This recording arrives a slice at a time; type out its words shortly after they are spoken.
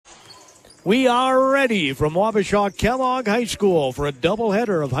We are ready from Wabasha-Kellogg High School for a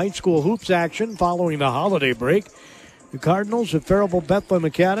doubleheader of high school hoops action following the holiday break. The Cardinals of Faribault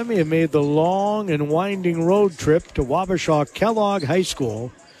Bethlehem-Academy have made the long and winding road trip to Wabasha-Kellogg High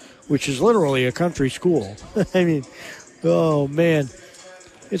School, which is literally a country school. I mean, oh man,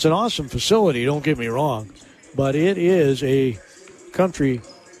 it's an awesome facility, don't get me wrong, but it is a country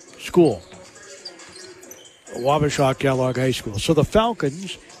school, Wabasha-Kellogg High School. So the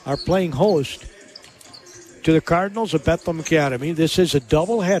Falcons are playing host to the Cardinals of Bethlehem-Academy. This is a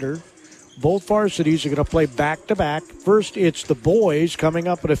doubleheader. Both varsities are going to play back-to-back. First, it's the boys coming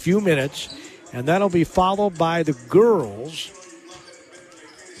up in a few minutes, and that'll be followed by the girls.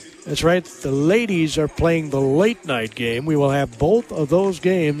 That's right, the ladies are playing the late-night game. We will have both of those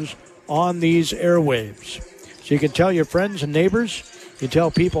games on these airwaves. So you can tell your friends and neighbors, you can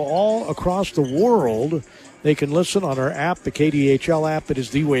tell people all across the world. They can listen on our app, the KDHL app. It is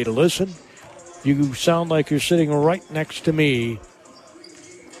the way to listen. You sound like you're sitting right next to me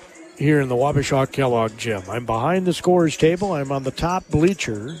here in the Wabasha-Kellogg gym. I'm behind the scorer's table. I'm on the top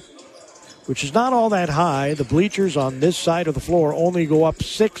bleacher, which is not all that high. The bleachers on this side of the floor only go up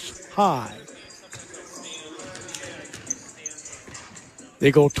 6 high. They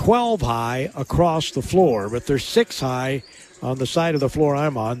go 12 high across the floor, but they're 6 high on the side of the floor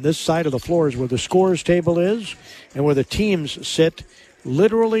I'm on. This side of the floor is where the scorer's table is and where the teams sit,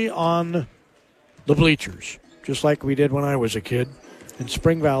 literally on the bleachers, just like we did when I was a kid in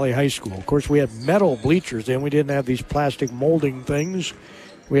Spring Valley High School. Of course, we had metal bleachers then. We didn't have these plastic molding things.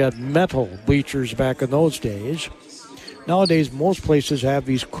 We had metal bleachers back in those days. Nowadays, most places have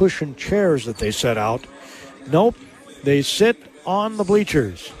these cushion chairs that they set out. Nope, they sit on the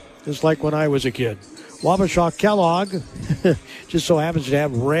bleachers, just like when I was a kid. Wabasha-Kellogg just so happens to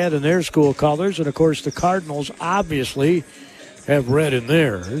have red in their school colors, and of course the Cardinals obviously have red in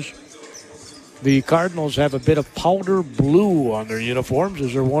theirs. The Cardinals have a bit of powder blue on their uniforms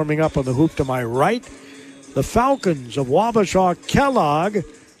as they're warming up on the hoop to my right. The Falcons of Wabasha-Kellogg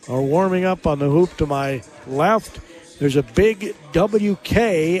are warming up on the hoop to my left. There's a big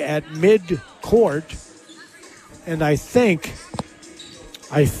WK at mid-court, and I think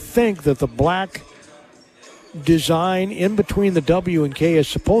that the black design in between the W and K is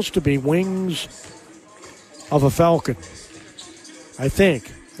supposed to be wings of a falcon. I think.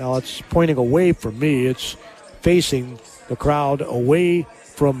 Now it's pointing away from me. It's facing the crowd away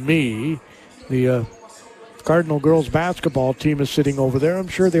from me. The Cardinal girls basketball team is sitting over there. I'm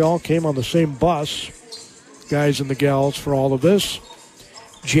sure they all came on the same bus, guys and the gals, for all of this.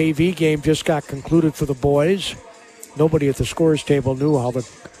 JV game just got concluded for the boys. Nobody at the scorer's table knew how the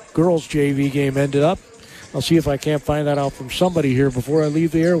girls' JV game ended up. I'll see if I can't find that out from somebody here before I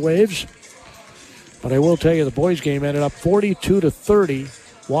leave the airwaves. But I will tell you the boys' game ended up 42-30,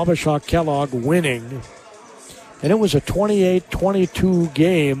 Wabasha-Kellogg winning. And it was a 28-22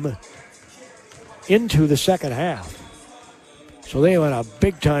 game into the second half. So they went a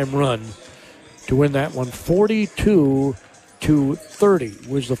big-time run to win that one. 42-30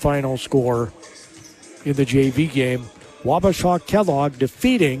 was the final score in the JV game. Wabasha-Kellogg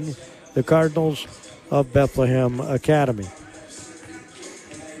defeating the Cardinals of Bethlehem-Academy.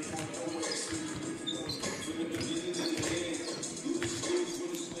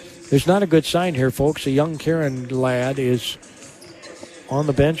 There's not a good sign here, folks. A young Karen lad is on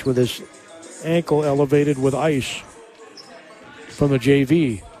the bench with his ankle elevated with ice from the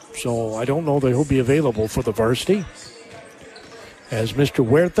JV. So I don't know that he'll be available for the varsity. As Mr.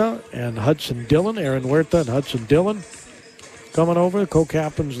 Huerta and Hudson Dillon, Aaron Huerta and Hudson Dillon coming over,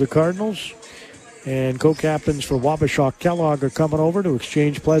 co-captains the Cardinals. And co-captains for Wabasha-Kellogg are coming over to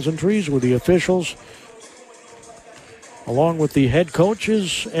exchange pleasantries with the officials, along with the head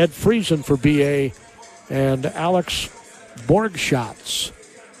coaches, Ed Friesen for BA and Alex Borgschatz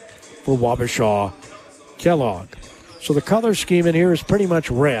for Wabasha-Kellogg. So the color scheme in here is pretty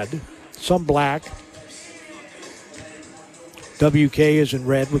much red, some black. WK is in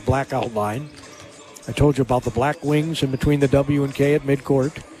red with black outline. I told you about the black wings in between the W and K at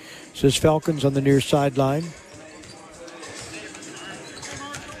midcourt. It says Falcons on the near sideline.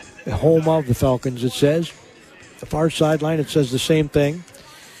 The home of the Falcons, it says. The far sideline, it says the same thing.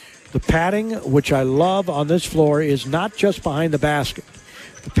 The padding, which I love on this floor, is not just behind the basket.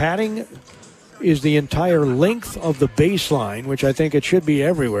 The padding is the entire length of the baseline, which I think it should be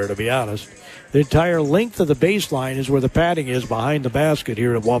everywhere, to be honest. The entire length of the baseline is where the padding is behind the basket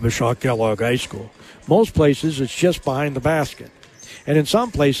here at Wabasha-Kellogg High School. Most places, it's just behind the basket. And in some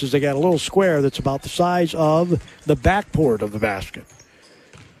places, they got a little square that's about the size of the backboard of the basket.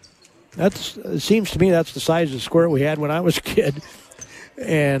 It seems to me that's the size of the square we had when I was a kid.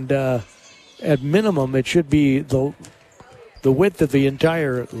 And at minimum, it should be the width of the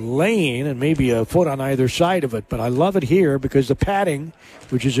entire lane and maybe a foot on either side of it. But I love it here because the padding,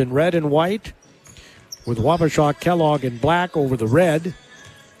 which is in red and white, with Wabasha-Kellogg in black over the red,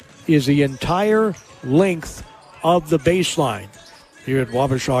 is the entire length of the baseline here at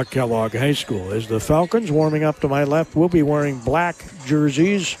Wabasha-Kellogg High School. As the Falcons, warming up to my left, will be wearing black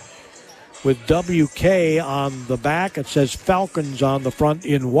jerseys with WK on the back. It says Falcons on the front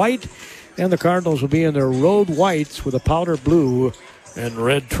in white. And the Cardinals will be in their road whites with a powder blue and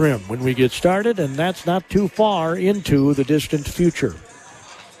red trim when we get started. And that's not too far into the distant future.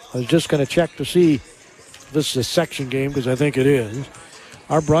 I was just going to check to see if this is a section game, because I think it is.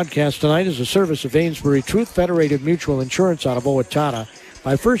 Our broadcast tonight is a service of Amesbury Truth Federated Mutual Insurance out of Owatonna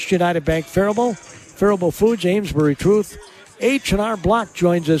by First United Bank Faribault, Faribault Foods, Amesbury Truth. H&R Block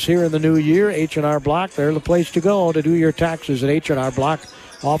joins us here in the new year. H&R Block, they're the place to go to do your taxes at H&R Block.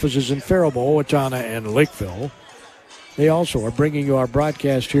 Offices in Faribault, Owatonna, and Lakeville. They also are bringing you our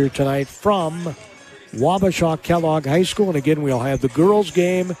broadcast here tonight from Wabasha-Kellogg High School. And again, we'll have the girls'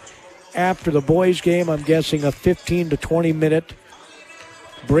 game after the boys' game. I'm guessing a 15 to 20-minute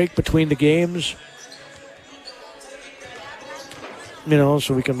break between the games.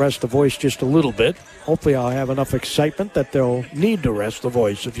 So we can rest the voice just a little bit. Hopefully I'll have enough excitement that they'll need to rest the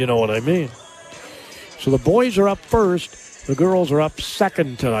voice, if you know what I mean. So the boys are up first. The girls are up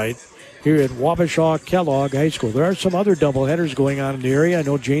second tonight here at Wabasha-Kellogg High School. There are some other doubleheaders going on in the area. I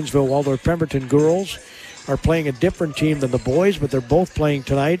know Janesville Waldorf Pemberton girls are playing a different team than the boys, but they're both playing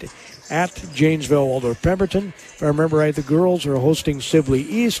tonight at Janesville Waldorf Pemberton. If I remember right, the girls are hosting Sibley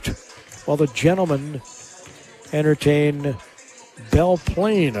East, while the gentlemen entertain Belle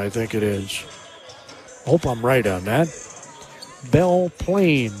Plaine, I think it is. Hope I'm right on that. Belle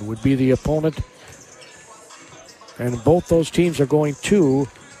Plaine would be the opponent. And both those teams are going to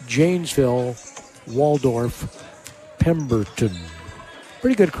Janesville, Waldorf, Pemberton.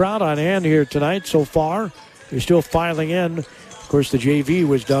 Pretty good crowd on hand here tonight so far. They're still filing in. Of course, the JV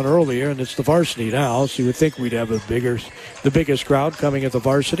was done earlier, and it's the varsity now, so you would think we'd have the biggest crowd coming at the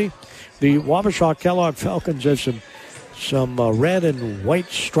varsity. The Wabasha-Kellogg Falcons have some red and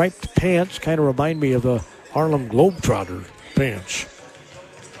white striped pants. Kind of remind me of the Harlem Globetrotter pants.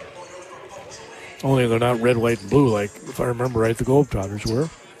 Only they're not red, white, and blue like, if I remember right, the Globetrotters were.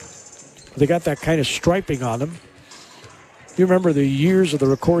 They got that kind of striping on them. You remember the years of the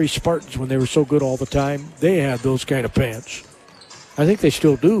Rocori Spartans when they were so good all the time? They had those kind of pants. I think they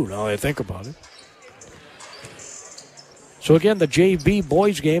still do, now that I think about it. So again, the JV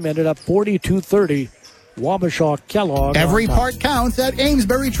boys game ended up 42-30. Wabasha-Kellogg. Every part counts at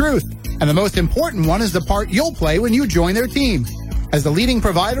Amesbury Truth. And the most important one is the part you'll play when you join their team. As the leading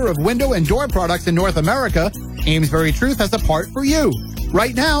provider of window and door products in North America, Amesbury Truth has a part for you.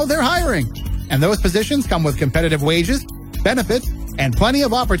 Right now, they're hiring. And those positions come with competitive wages, benefits, and plenty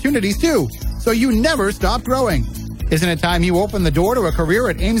of opportunities too. So you never stop growing. Isn't it time you open the door to a career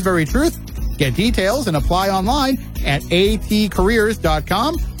at Amesbury Truth? Get details and apply online at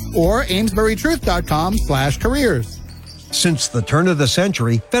atcareers.com or amesburytruth.com/careers. Since the turn of the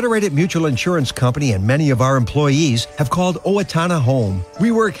century, Federated Mutual Insurance Company and many of our employees have called Owatonna home.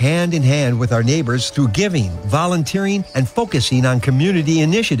 We work hand in hand with our neighbors through giving, volunteering, and focusing on community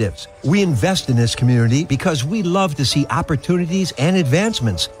initiatives. We invest in this community because we love to see opportunities and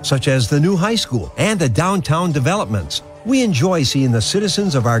advancements, such as the new high school and the downtown developments. We enjoy seeing the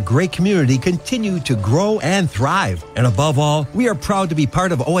citizens of our great community continue to grow and thrive. And above all, we are proud to be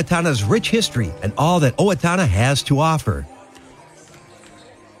part of Owatonna's rich history and all that Owatonna has to offer.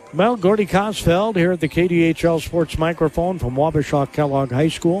 Well, Gordy Kosfeld here at the KDHL Sports Microphone from Wabasha-Kellogg High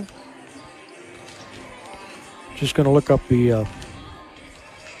School. Just going to look up the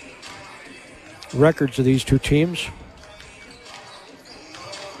records of these two teams.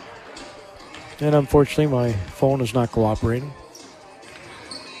 And unfortunately, my phone is not cooperating.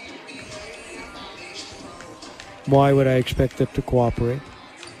 Why would I expect it to cooperate?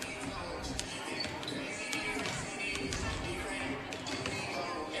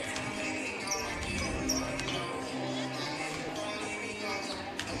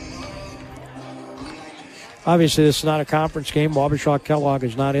 Obviously, this is not a conference game. Wabasha-Kellogg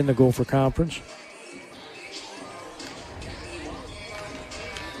is not in the Gopher Conference.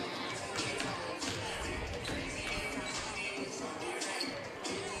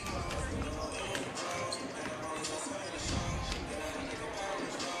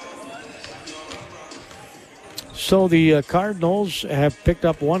 So the Cardinals have picked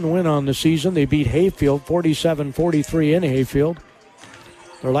up one win on the season. They beat Hayfield 47-43 in Hayfield.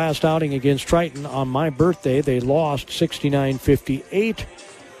 Their last outing against Triton on my birthday, they lost 69-58.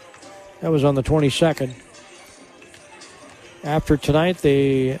 That was on the 22nd. After tonight,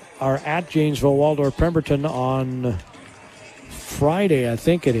 they are at Janesville Waldorf Pemberton on Friday, I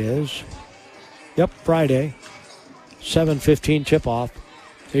think it is. Yep, Friday. 7:15 tip-off.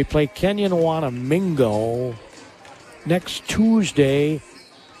 They play Kenyon Wanamingo next Tuesday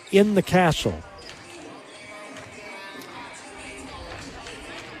in the Castle.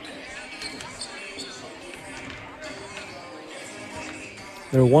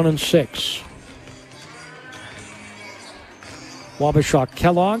 They're 1-6.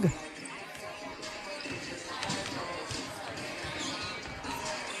 Wabasha-Kellogg.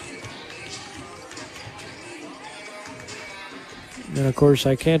 And of course,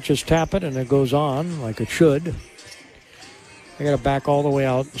 I can't just tap it and it goes on like it should. I got to back all the way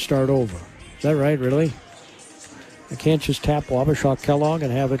out and start over. Is that right, really? I can't just tap Wabasha-Kellogg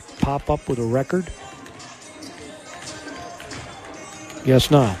and have it pop up with a record?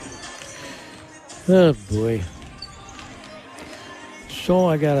 Guess not. Oh, boy. So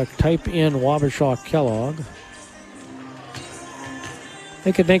I got to type in Wabasha-Kellogg.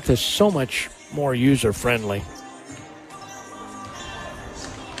 They could make this so much more user-friendly.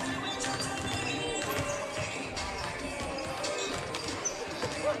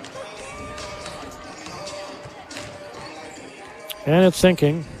 And it's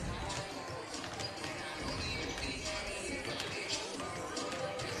thinking.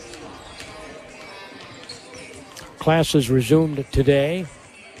 Classes resumed today.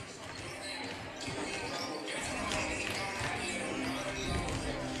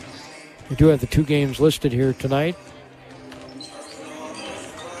 We do have the 2 games listed here tonight.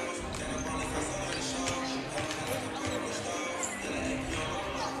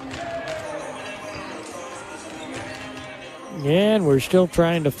 And we're still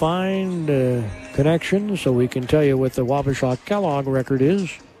trying to find connections so we can tell you what the Wabasha-Kellogg record is.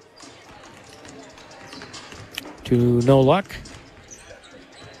 To no luck.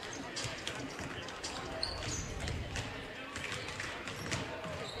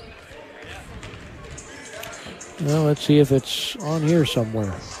 Well, let's see if it's on here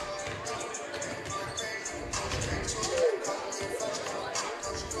somewhere.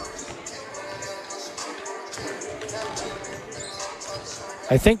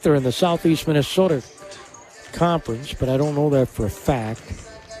 I think they're in the Southeast Minnesota Conference, but I don't know that for a fact.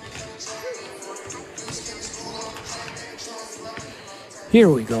 Here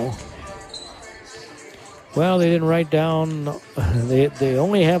we go. Well, they didn't write down. They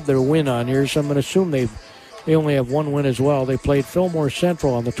only have their win on here, so I'm going to assume they only have one win as well. They played Fillmore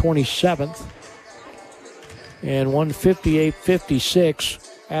Central on the 27th and won 58-56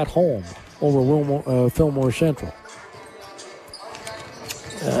 at home over Fillmore Central.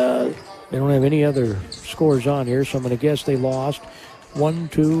 They don't have any other scores on here, so I'm going to guess they lost 1,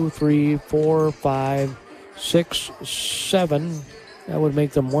 2, 3, 4, 5, 6, 7. That would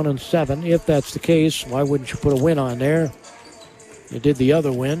make them 1-7. If that's the case, why wouldn't you put a win on there? You did the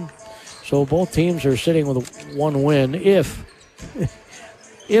other win. So both teams are sitting with one win. If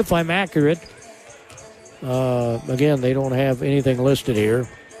I'm accurate, again, they don't have anything listed here.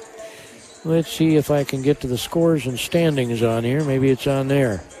 Let's see if I can get to the scores and standings on here. Maybe it's on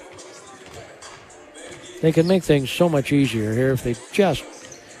there. They can make things so much easier here if they just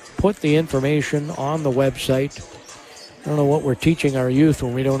put the information on the website. I don't know what we're teaching our youth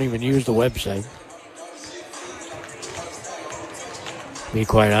when we don't even use the website. Be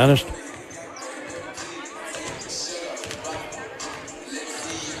quite honest.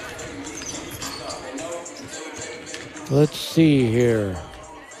 Let's see here.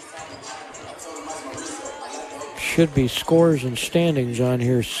 Should be scores and standings on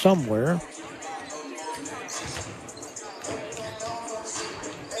here somewhere.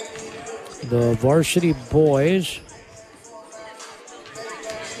 The varsity boys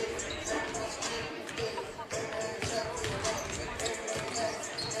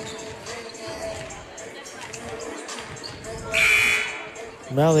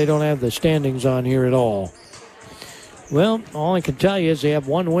now they don't have the standings on here at all. Well, all I can tell you is they have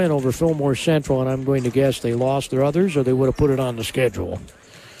one win over Fillmore Central, and I'm going to guess they lost their others or they would have put it on the schedule.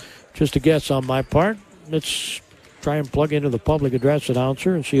 Just a guess on my part. Let's try and plug into the public address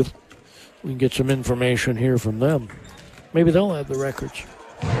announcer and see if we can get some information here from them. Maybe they'll have the records.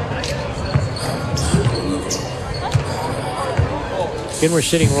 Again, we're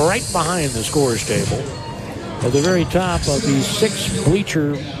sitting right behind the scores table at the very top of the 6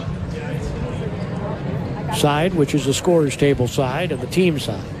 bleacher side, which is the scores table side and the team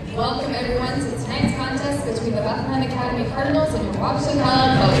side. Welcome everyone to tonight's contest between the Bethlehem-Academy Cardinals and your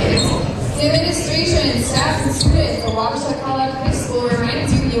Wabasha-Kellogg Buckeyes. The administration, staff, and students of Wabasha-Kellogg High School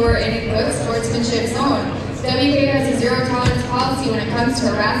reminds you you are in a good sportsmanship zone. WK has a zero-tolerance policy when it comes to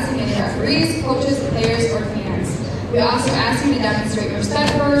harassing any referees, coaches, players, or fans. We also ask you to demonstrate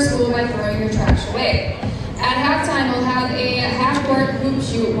respect for our school by throwing your trash away. At halftime, we'll have a half-court hoop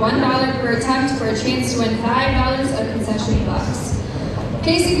shoot, $1 per attempt for a chance to win $5 of concession bucks.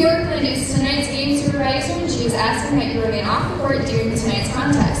 Casey Bjorklund is tonight's game supervisor, and she is asking that you remain off the court during tonight's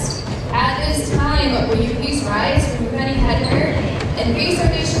contest. At this time, will you please rise, remove any headwear, and face our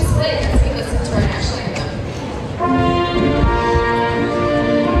nation's flag as we listen to our national anthem.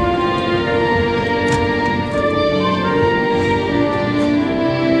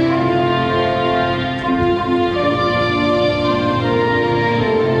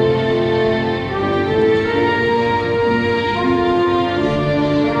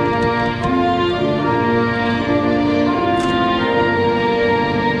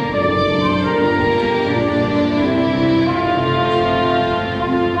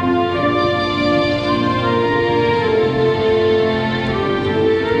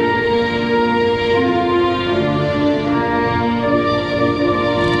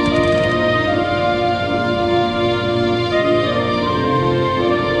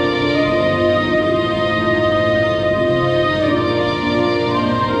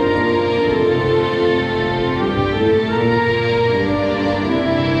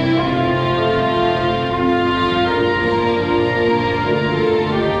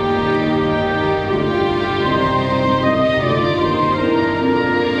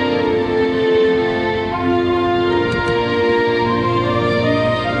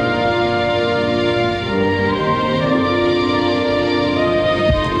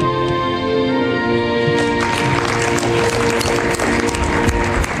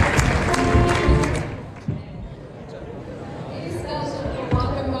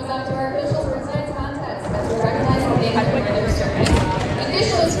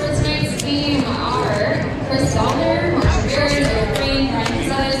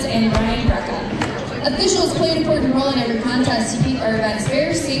 Officials play an important role in every contest to keep our events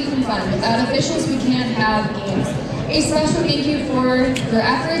fair, safe, and fun. Without officials, we can't have games. A special thank you for their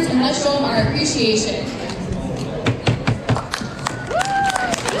efforts, and let's show them our appreciation.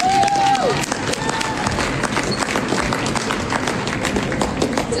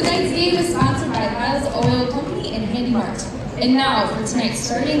 Tonight's game is sponsored by Lyle's Oil Company and Handy Mart. And now for tonight's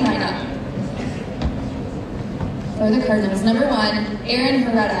starting lineup. For the Cardinals, number 1, Aaron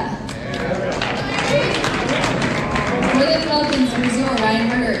Herrera. For the Falcons, number 0, Ryan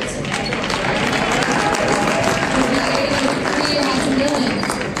Herbert. For the Hudson Dillon.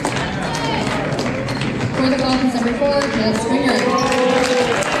 For the Falcons, number 4, Caleb Springer.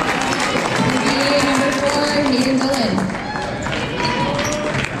 For the number 4, Hayden Dillon.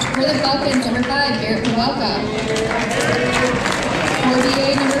 For the Falcons, number 5, Garrett Pavelka. For the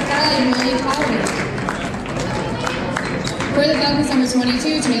number 5, Willie Powell. For the Falcons, number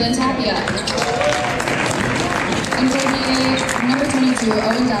 22, Taylor Tapia. And for the number 22,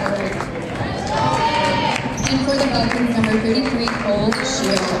 Owen Dotterberg. And for the Falcons, number 33, Cole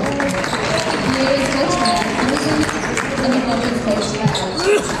Shield. He is coached by Anderson, and the Falcons coached by Alex.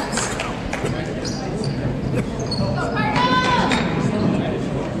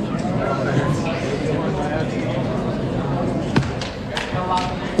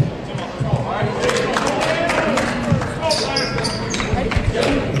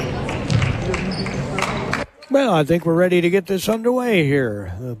 Well, I think we're ready to get this underway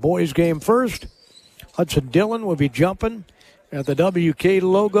here. The boys' game first. Hudson Dillon will be jumping at the WK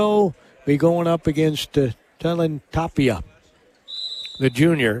logo. Be going up against Taylor Tapia, the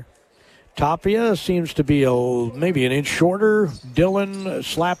junior. Tapia seems to be maybe an inch shorter. Dillon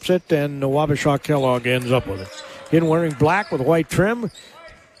slaps it, and Wabasha-Kellogg ends up with it. In wearing black with white trim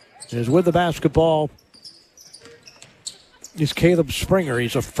is with the basketball is Caleb Springer.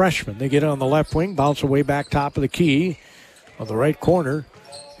 He's a freshman. They get it on the left wing, bounce away back top of the key on the right corner.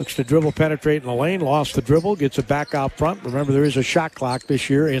 Looks to dribble, penetrate in the lane, lost the dribble, gets it back out front. Remember, there is a shot clock this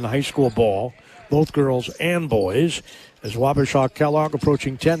year in high school ball, both girls and boys. As Wabasha-Kellogg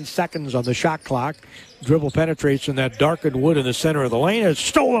approaching 10 seconds on the shot clock. Dribble penetrates in that darkened wood in the center of the lane. It's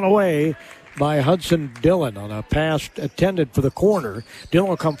stolen away by Hudson Dillon on a pass intended for the corner. Dillon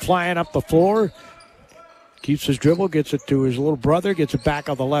will come flying up the floor. Keeps his dribble, gets it to his little brother, gets it back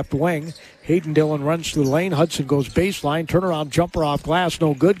on the left wing. Hayden Dillon runs through the lane. Hudson goes baseline, turnaround jumper off glass,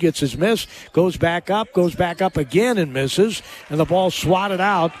 no good, gets his miss, goes back up again and misses, and the ball swatted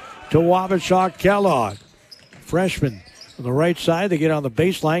out to Wabasha-Kellogg. Freshman on the right side, they get on the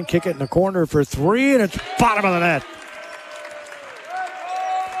baseline, kick it in the corner for 3, and it's bottom of the net.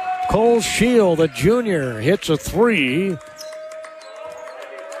 Cole Shield, the junior, hits a 3.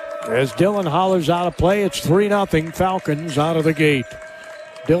 As Dillon hollers out of play, it's 3-0 Falcons out of the gate.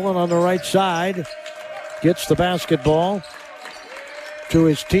 Dillon on the right side gets the basketball to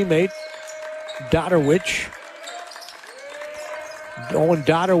his teammate, Dodderwich. Owen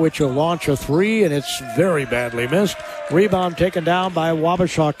Dodderwich will launch a three, and it's very badly missed. Rebound taken down by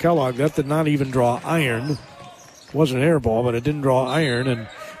Wabasha-Kellogg. That did not even draw iron. It wasn't an air ball, but it didn't draw iron, and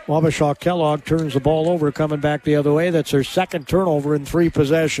Wabasha-Kellogg turns the ball over, coming back the other way. That's their second turnover in 3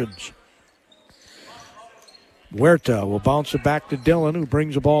 possessions. Huerta will bounce it back to Dillon, who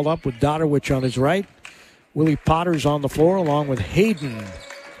brings the ball up with Dodderwich on his right. Willie Potter's on the floor along with Hayden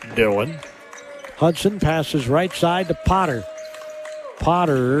Dillon. Hudson passes right side to Potter.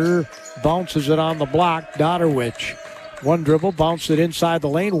 Potter bounces it on the block. Dodderwich. One dribble, bounced it inside the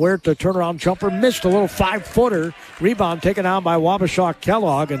lane. Huerta turnaround jumper, missed a little 5-footer. Rebound taken down by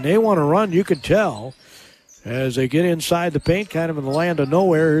Wabasha-Kellogg, and they want to run, you could tell. As they get inside the paint, kind of in the land of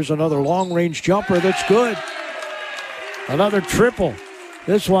nowhere. Here's another long-range jumper that's good. Another triple.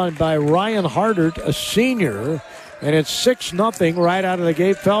 This one by Ryan Hardert, a senior, and it's 6-0 right out of the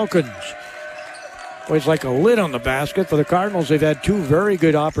gate Falcons. Well, it's like a lid on the basket for the Cardinals. They've had 2 very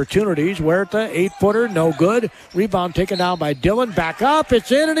good opportunities. Huerta, 8-footer, no good. Rebound taken down by Dillon. Back up,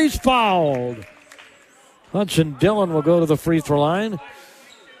 it's in, and he's fouled. Hudson Dillon will go to the free throw line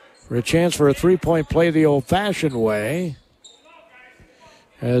for a chance for a 3-point play the old-fashioned way.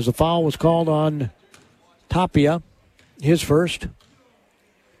 As the foul was called on Tapia, his first.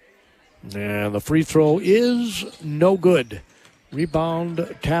 And the free throw is no good.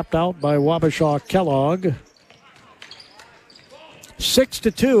 Rebound tapped out by Wabasha-Kellogg.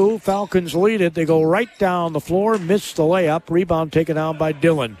 6-2, Falcons lead it. They go right down the floor, miss the layup. Rebound taken down by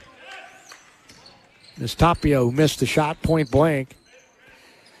Dillon. It's Tapia who missed the shot point blank.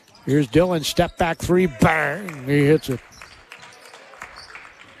 Here's Dillon, step back three, bang, he hits it.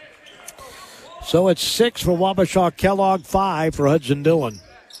 So it's 6 for Wabasha-Kellogg, 5 for Hudson Dillon.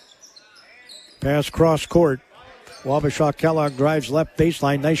 Pass cross court. Wabasha-Kellogg drives left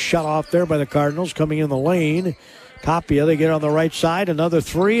baseline. Nice shot off there by the Cardinals coming in the lane. Tapia, they get on the right side. Another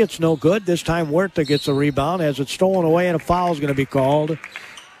three. It's no good. This time Huerta gets a rebound. Has it stolen away, and a foul is going to be called,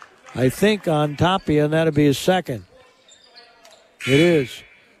 I think, on Tapia, and that'll be his second. It is.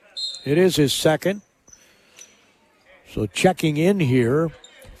 It is his second. So checking in here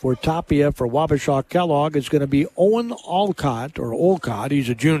for Tapia for Wabasha-Kellogg is going to be Owen Olcott. He's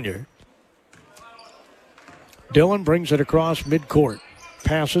a junior. Dillon brings it across midcourt.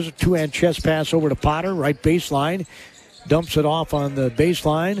 Passes a 2-hand chest pass over to Potter, right baseline. Dumps it off on the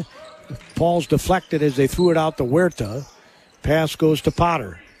baseline. Ball's deflected as they threw it out to Huerta. Pass goes to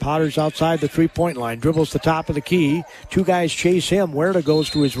Potter. Potter's outside the 3-point line. Dribbles the top of the key. 2 guys chase him. Huerta goes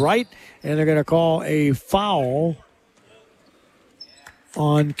to his right, and they're going to call a foul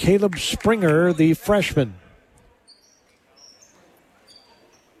on Caleb Springer, the freshman.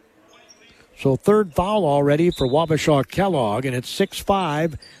 So 3rd foul already for Wabasha-Kellogg, and it's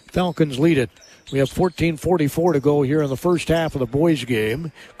 6-5. Falcons lead it. We have 14:44 to go here in the first half of the boys'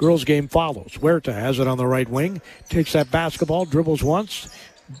 game. Girls' game follows. Huerta has it on the right wing. Takes that basketball, dribbles once.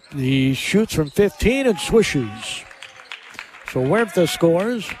 He shoots from 15 and swishes. So Huerta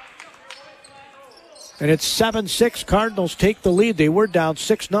scores. And it's 7-6. Cardinals take the lead. They were down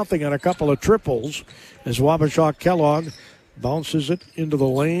 6-0 on a couple of triples as Wabasha-Kellogg bounces it into the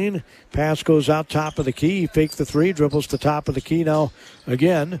lane. Pass goes out top of the key. He faked the three, dribbles to top of the key now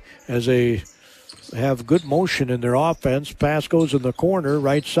again as they have good motion in their offense. Pass goes in the corner,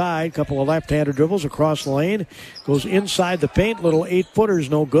 right side. Couple of left-handed dribbles across the lane. Goes inside the paint. Little 8-footer is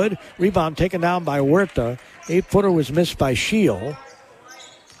no good. Rebound taken down by Huerta. 8-footer was missed by Shield.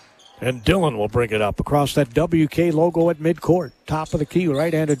 And Dillon will bring it up across that WK logo at midcourt. Top of the key,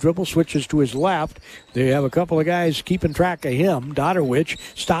 right-handed dribble, switches to his left. They have a couple of guys keeping track of him. Dodderwich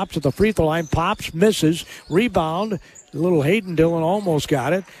stops at the free throw line, pops, misses. Rebound, little Hayden Dillon almost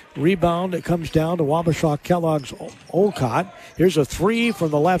got it. Rebound, it comes down to Wabasha-Kellogg's Olcott. Here's a three from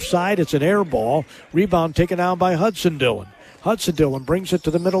the left side. It's an air ball. Rebound taken down by Hudson Dillon. Hudson Dillon brings it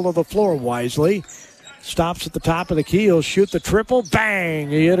to the middle of the floor wisely. Stops at the top of the key. He'll shoot the triple. Bang!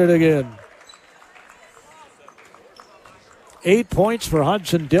 He hit it again. 8 points for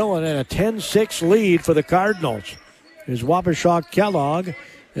Hudson Dillon and a 10-6 lead for the Cardinals. As Wabasha-Kellogg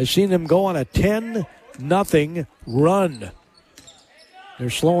has seen them go on a 10-0 run.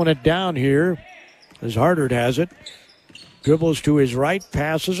 They're slowing it down here as Hardert has it. Dribbles to his right,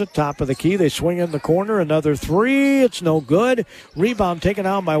 passes it, top of the key. They swing in the corner. Another three. It's no good. Rebound taken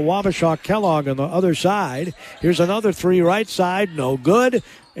out by Wabasha-Kellogg on the other side. Here's another three right side. No good.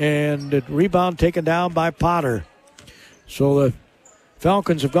 And rebound taken down by Potter. So the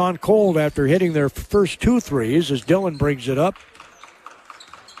Falcons have gone cold after hitting their first 2 threes as Dillon brings it up.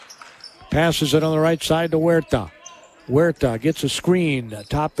 Passes it on the right side to Huerta. Huerta gets a screen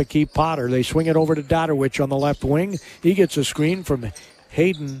atop the key Potter. They swing it over to Dodderwich on the left wing. He gets a screen from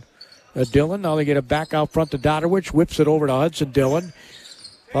Hayden Dillon. Now they get it back out front to Dodderwich. Whips it over to Hudson Dillon.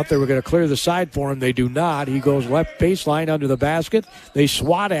 Thought they were going to clear the side for him. They do not. He goes left baseline under the basket. They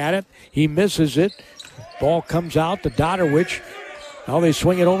swat at it. He misses it. Ball comes out to Dodderwich. Now they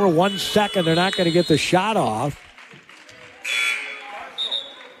swing it over 1 second. They're not going to get the shot off.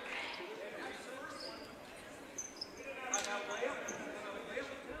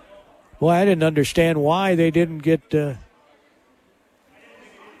 Well, I didn't understand why they didn't get...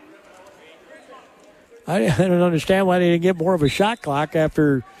 I don't understand why they didn't get more of a shot clock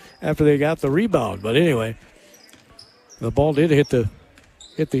after they got the rebound. But anyway, the ball did hit the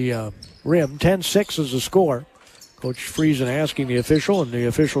rim. 10-6 is the score. Coach Friesen asking the official, and the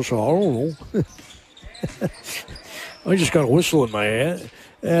official said, "Oh, I just got a whistle in my head,"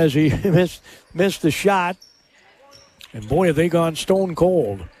 as he missed the shot. And boy, have they gone stone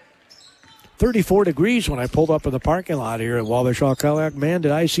cold. 34 degrees when I pulled up in the parking lot here at Wabasha-Kellogg. Man,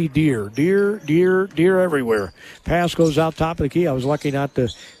 did I see deer everywhere. Pass goes out top of the key. I was lucky not to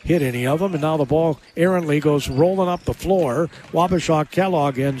hit any of them. And now the ball errantly goes rolling up the floor.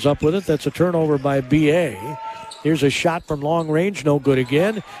 Wabasha-Kellogg ends up with it. That's a turnover by B.A. Here's a shot from long range. No good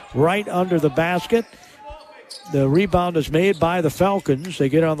again. Right under the basket. The rebound is made by the Falcons. They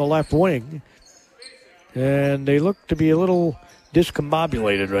get it on the left wing. And they look to be a little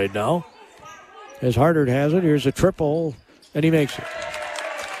discombobulated right now. As Hardard has it, here's a triple, and he makes it.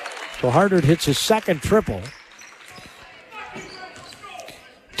 So Hardard hits his second triple.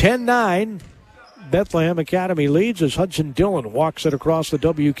 10-9, Bethlehem-Academy leads as Hudson Dillon walks it across the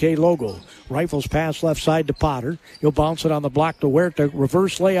WK logo. Rifles pass left side to Potter. He'll bounce it on the block to Huerta.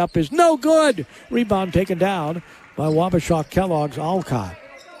 Reverse layup is no good. Rebound taken down by Wabasha-Kellogg's Alcott.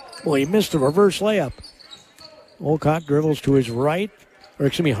 Well, he missed the reverse layup. Alcott dribbles to his right.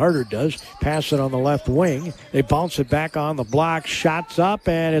 Hardard does. Pass it on the left wing. They bounce it back on the block. Shots up,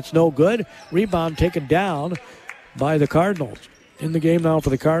 and it's no good. Rebound taken down by the Cardinals. In the game now for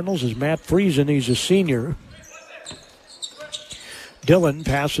the Cardinals is Matt Friesen. He's a senior. Dillon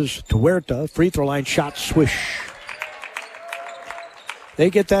passes to Huerta. Free throw line shot, swish. They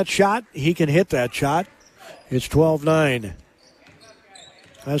get that shot. He can hit that shot. It's 12-9.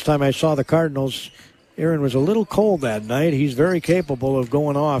 Last time I saw the Cardinals, Aaron was a little cold that night. He's very capable of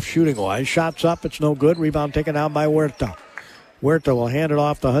going off shooting-wise. Shots up, it's no good. Rebound taken down by Huerta. Huerta will hand it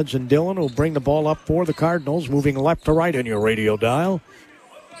off to Hudson Dillon, who will bring the ball up for the Cardinals, moving left to right on your radio dial.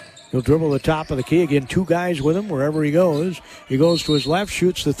 He'll dribble the top of the key. Again, 2 guys with him wherever he goes. He goes to his left,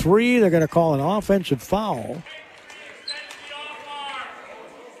 shoots the 3. They're going to call an offensive foul.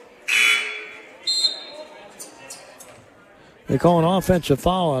 They call an offensive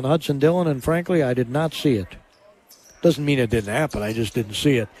foul on Hudson Dillon, and frankly, I did not see it. Doesn't mean it didn't happen. I just didn't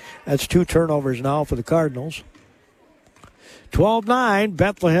see it. That's 2 turnovers now for the Cardinals. 12-9,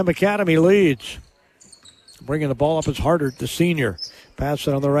 Bethlehem-Academy leads. Bringing the ball up is Hardard, the senior. Pass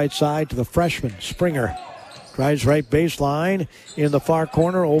it on the right side to the freshman, Springer. Drives right baseline in the far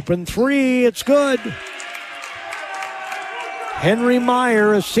corner. Open 3. It's good. Henry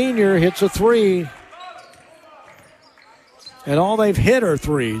Meyer, a senior, hits a 3. And all they've hit are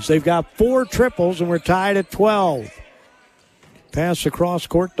 3s. They've got 4 triples, and we're tied at 12. Pass across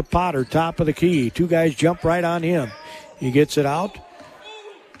court to Potter, top of the key. 2 guys jump right on him. He gets it out.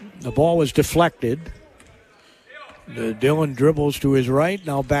 The ball was deflected. Dillon dribbles to his right,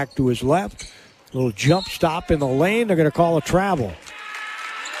 now back to his left. Little jump stop in the lane. They're going to call a travel.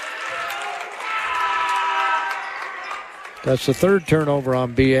 That's the 3rd turnover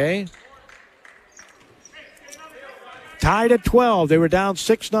on BA. Tied at 12. They were down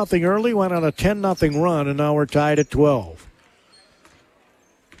 6-0 early, went on a 10-0 run, and now we're tied at 12.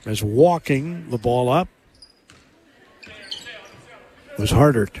 As walking the ball up was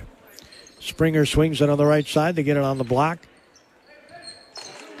Hardert. Springer swings it on the right side. They get it on the block.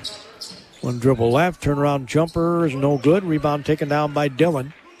 1 dribble left. Turnaround jumper is no good. Rebound taken down by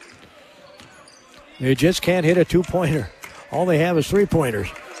Dillon. They just can't hit a 2-pointer. All they have is 3-pointers.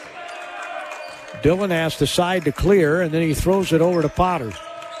 Dillon asks the side to clear, and then he throws it over to Potter.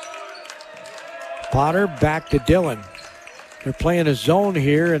 Potter back to Dillon. They're playing a zone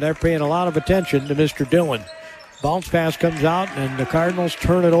here, and they're paying a lot of attention to Mr. Dillon. Bounce pass comes out, and the Cardinals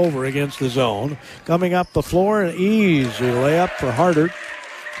turn it over against the zone. Coming up the floor, an easy layup for Hardert.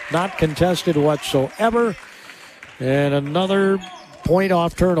 Not contested whatsoever. And another point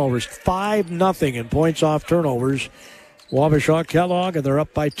off turnovers. 5-0 in points off turnovers Wabasha-Kellogg, and they're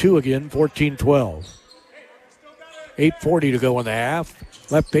up by 2 again, 14-12. 8:40 to go in the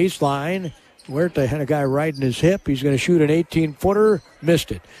half. Left baseline. Huerta had a guy riding his hip. He's going to shoot an 18-footer.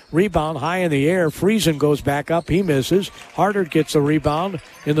 Missed it. Rebound high in the air. Friesen goes back up. He misses. Hardert gets the rebound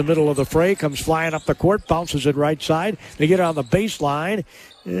in the middle of the fray. Comes flying up the court. Bounces it right side. They get it on the baseline.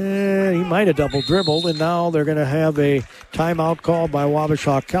 He might have double dribbled, and now they're going to have a timeout called by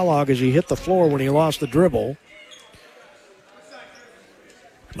Wabasha-Kellogg as he hit the floor when he lost the dribble.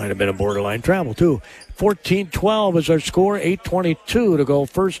 Might have been a borderline travel, too. 14-12 is our score. 8:22 to go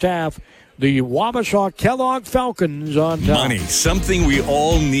first half. The Wabasha-Kellogg Falcons on top. Money, something we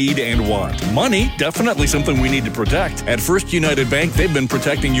all need and want. Money, definitely something we need to protect. At First United Bank, they've been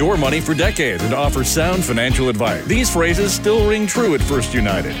protecting your money for decades and offer sound financial advice. These phrases still ring true at First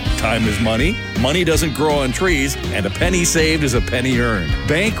United. Time is money, money doesn't grow on trees, and a penny saved is a penny earned.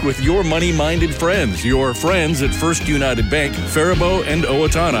 Bank with your money-minded friends. Your friends at First United Bank, Faribault and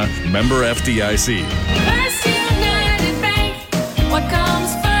Owatonna. Member FDIC. First United Bank, what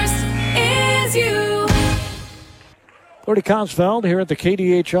comes first is you. Gordy Konsfeld here at the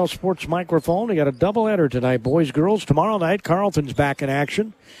KDHL Sports Microphone. We got a doubleheader tonight, boys, girls. Tomorrow night, Carleton's back in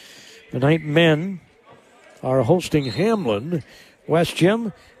action. The night men are hosting Hamlin. West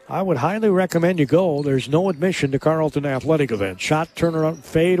Gym, I would highly recommend you go. There's no admission to Carleton athletic events. Shot, turnaround,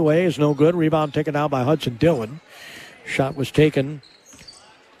 fade away is no good. Rebound taken down by Hudson Dillon. Shot was taken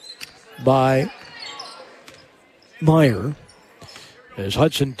by Meyer as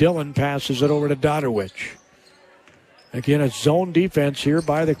Hudson Dillon passes it over to Dodderwich. Again, it's zone defense here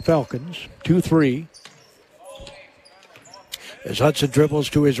by the Falcons. 2-3. As Hudson dribbles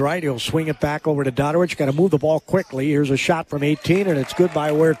to his right, he'll swing it back over to Dodderwich. Got to move the ball quickly. Here's a shot from 18, and it's good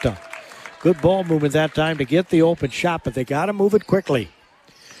by Huerta. Good ball movement that time to get the open shot, but they got to move it quickly.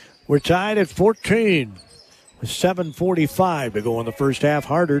 We're tied at 14 with 7:45 to go in the first half.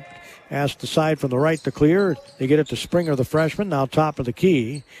 Hardert asked the side from the right to clear. They get it to Springer, the freshman, now top of the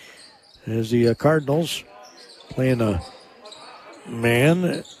key. As the Cardinals playing a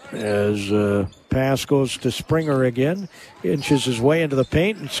man as pass goes to Springer again. Inches his way into the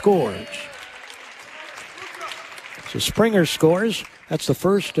paint and scores. So Springer scores. That's the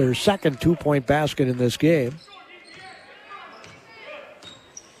first or second 2-point basket in this game.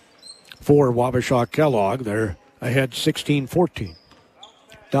 For Wabasha-Kellogg, they're ahead 16-14.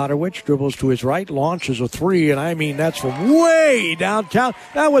 Dodderwich dribbles to his right, launches a three, and I mean that's from way downtown.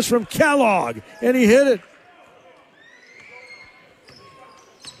 That was from Kellogg, and he hit it.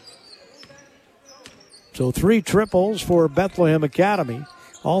 So 3 triples for Bethlehem-Academy.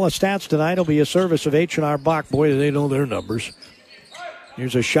 All the stats tonight will be a service of H&R Bach. Boy, they know their numbers.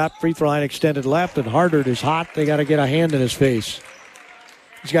 Here's a shot, free throw line extended left, and Hardert is hot. They got to get a hand in his face.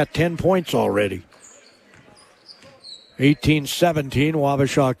 He's got 10 points already. 18-17,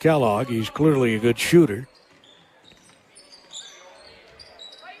 Wabasha-Kellogg. He's clearly a good shooter.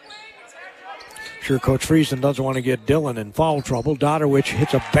 Sure, Coach Friesen doesn't want to get Dillon in foul trouble. Dodderwich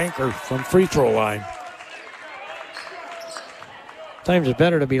hits a banker from free throw line. Times it's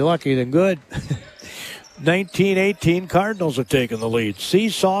better to be lucky than good. 19-18, Cardinals have taken the lead.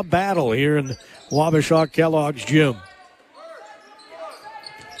 Seesaw battle here in Wabasha-Kellogg's gym.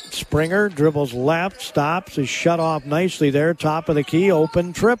 Springer dribbles left, stops, is shut off nicely there. Top of the key,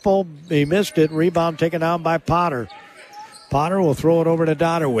 open triple. He missed it. Rebound taken down by Potter. Potter will throw it over to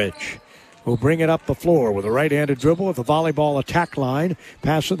Dodderwich. Will bring it up the floor with a right-handed dribble at the volleyball attack line.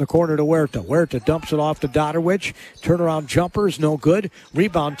 Pass in the corner to Huerta. Huerta dumps it off to Dodderwich. Turnaround jumper is no good.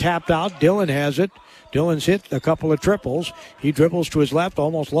 Rebound tapped out. Dillon has it. Dillon's hit a couple of triples. He dribbles to his left,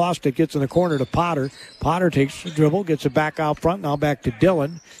 almost lost it, gets in the corner to Potter. Potter takes the dribble, gets it back out front, now back to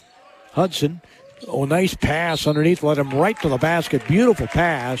Dillon. Hudson, nice pass underneath, led him right to the basket. Beautiful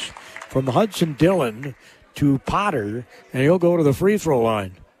pass from Hudson Dillon to Potter, and he'll go to the free throw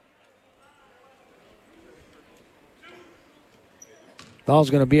line. Foul's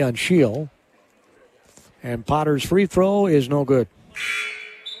going to be on Shield, and Potter's free throw is no good.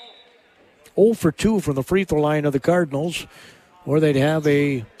 0 for 2 from the free throw line of the Cardinals, or they'd have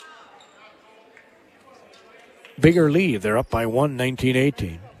a bigger lead. They're up by 1,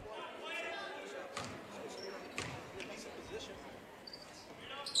 19-18.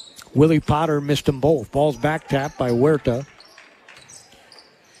 Willie Potter missed them both. Ball's back tapped by Huerta.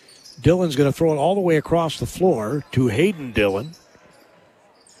 Dillon's going to throw it all the way across the floor to Hayden Dillon.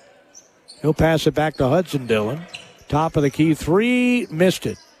 He'll pass it back to Hudson Dillon. Top of the key, 3, missed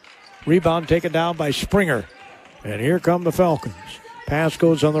it. Rebound taken down by Springer. And here come the Falcons. Pass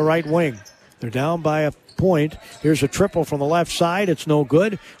goes on the right wing. They're down by a point. Here's a triple from the left side. It's no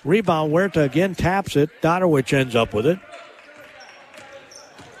good. Rebound, Huerta again taps it. Dodderwich ends up with it.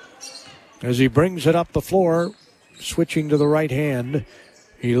 As he brings it up the floor, switching to the right hand,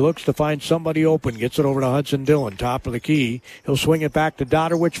 he looks to find somebody open. Gets it over to Hudson Dillon, top of the key. He'll swing it back to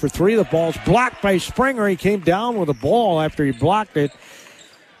Dodderwich for three. The ball's blocked by Springer. He came down with the ball after he blocked it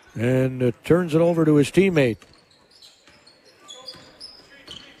and turns it over to his teammate.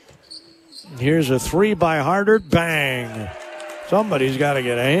 Here's a three by Hardert. Bang! Somebody's got to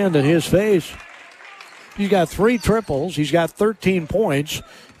get a hand in his face. He's got 3 triples. He's got 13 points,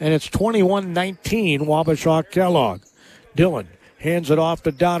 and it's 21-19 Wabasha-Kellogg. Dillon hands it off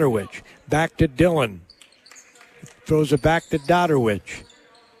to Dodderwich. Back to Dillon. Throws it back to Dodderwich.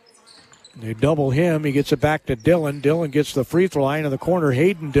 They double him. He gets it back to Dillon. Dillon gets the free throw line in the corner.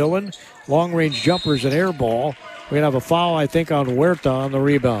 Hayden Dillon. Long-range jumper's an air ball. We're going to have a foul, I think, on Huerta on the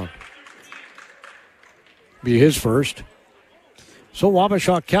rebound. Be his first. So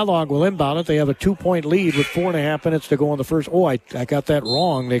Wabasha-Kellogg will inbound it. They have a 2-point lead with 4.5 minutes to go in the first. Oh, I got that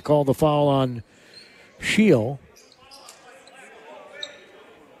wrong. They called the foul on Shield.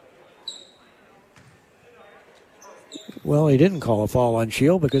 Well, he didn't call a foul on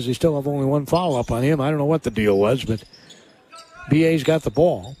Shield because they still have only 1 foul up on him. I don't know what the deal was, but BA's got the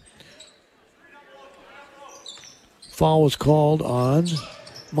ball. Foul was called on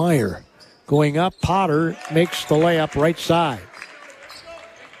Meyer. Going up, Potter makes the layup right side.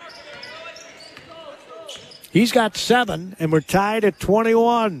 He's got 7, and we're tied at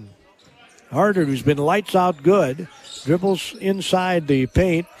 21. Harder, who's been lights out good, dribbles inside the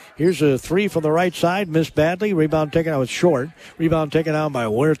paint. Here's a 3 from the right side, missed badly. Rebound taken out, it's short. Rebound taken out by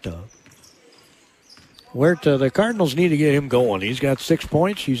Huerta. Huerta, the Cardinals need to get him going. He's got 6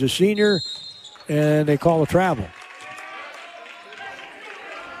 points. He's a senior, and they call a travel.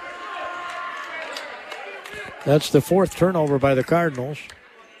 That's the 4th turnover by the Cardinals.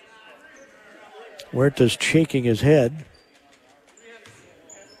 Huerta's shaking his head.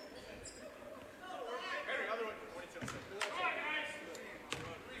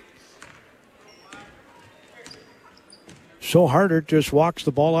 So Harder just walks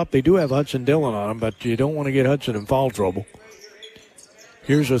the ball up. They do have Hudson Dillon on him, but you don't want to get Hudson in foul trouble.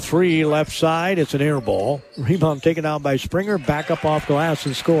 Here's a 3 left side. It's an air ball. Rebound taken out by Springer. Back up off glass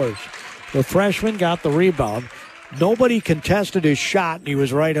and scores. The freshman got the rebound. Nobody contested his shot, and he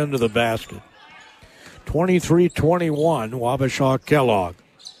was right under the basket. 23-21, Wabasha-Kellogg.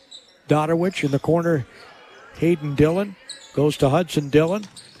 Dodderwich in the corner. Hayden Dillon goes to Hudson Dillon.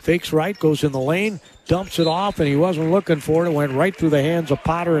 Fakes right, goes in the lane, dumps it off, and he wasn't looking for it. It went right through the hands of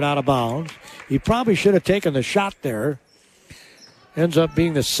Potter and out of bounds. He probably should have taken the shot there. Ends up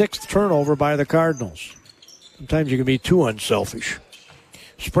being the 6th turnover by the Cardinals. Sometimes you can be too unselfish.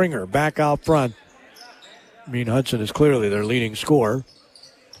 Springer back out front. Hudson is clearly their leading scorer.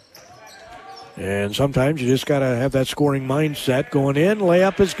 And sometimes you just got to have that scoring mindset going in.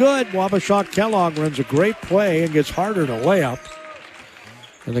 Layup is good. Wabasha-Kellogg runs a great play and gets harder to lay up.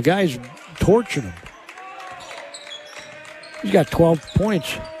 And the guy's torching him. He's got 12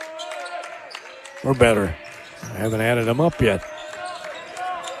 points. Or better. I haven't added him up yet.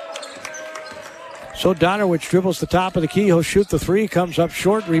 So Donowich dribbles the top of the key. He'll shoot the 3. Comes up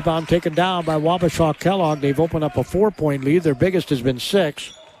short. Rebound taken down by Wabasha-Kellogg. They've opened up a 4-point lead. Their biggest has been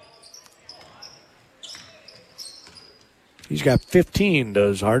 6. He's got 15,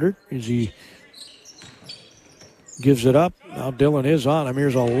 does Harder, as he gives it up. Now Dillon is on him.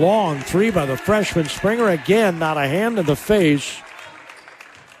 Here's a long 3 by the freshman Springer. Again, not a hand in the face.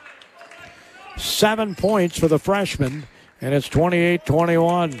 7 points for the freshman, and it's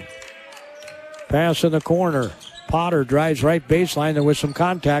 28-21. Pass in the corner. Potter drives right baseline. There was some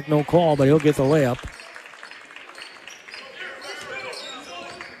contact, no call, but he'll get the layup.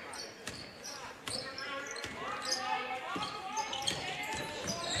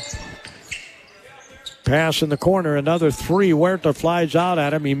 Pass in the corner, another 3. Huerta flies out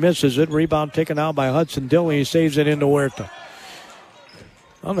at him. He misses it. Rebound taken out by Hudson Dillon. He saves it into Huerta.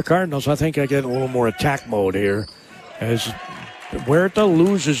 On the Cardinals, I think I get a little more attack mode here. As Huerta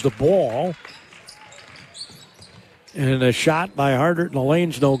loses the ball. And a shot by Harder in the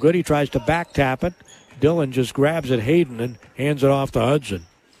lane's no good. He tries to back tap it. Dillon just grabs it, Hayden, and hands it off to Hudson.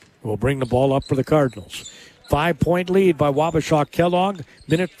 Will bring the ball up for the Cardinals. 5-point lead by Wabasha-Kellogg.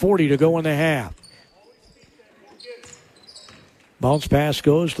 Minute 40 to go in the half. Bounce pass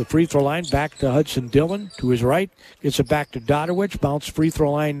goes to free throw line. Back to Hudson Dillon to his right. Gets it back to Dodowich. Bounce free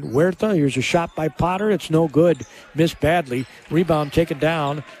throw line Huerta. Here's a shot by Potter. It's no good. Missed badly. Rebound taken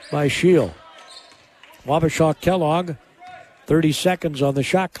down by Shield. Wabasha-Kellogg, 30 seconds on the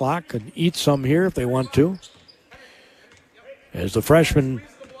shot clock. Can eat some here if they want to. As the freshman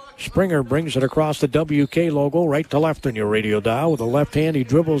Springer brings it across the WK logo, right to left on your radio dial. With a left hand, he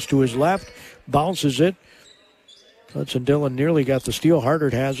dribbles to his left, bounces it. Hudson Dillon nearly got the steal.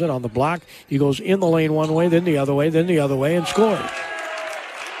 Hardert has it on the block. He goes in the lane one way, then the other way, then the other way, and scores.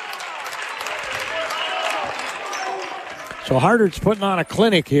 So Hardert's putting on a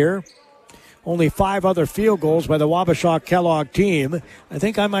clinic here. Only 5 other field goals by the Wabasha-Kellogg team. I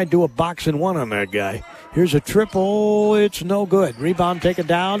think I might do a boxing one on that guy. Here's a triple. It's no good. Rebound taken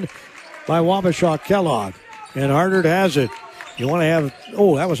down by Wabasha-Kellogg. And Hardert has it. You want to have,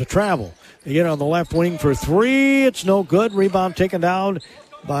 that was a travel. They get on the left wing for 3. It's no good. Rebound taken down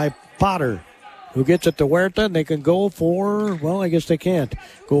by Potter, who gets it to Huerta, and they can go for, I guess they can't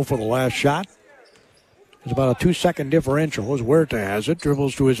go for the last shot. It's about a 2-second differential as Huerta has it.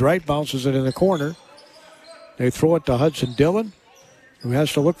 Dribbles to his right, bounces it in the corner. They throw it to Hudson Dillon, who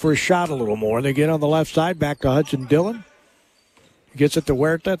has to look for a shot a little more. They get on the left side, back to Hudson Dillon. He gets it to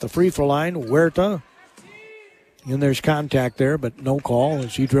Huerta at the free throw line. Huerta, and there's contact there, but no call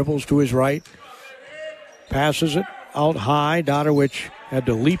as he dribbles to his right. Passes it out high. Dodowich had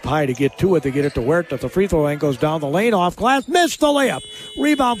to leap high to get to it. They get it to Huerta. The free throw line goes down the lane, off glass. Missed the layup.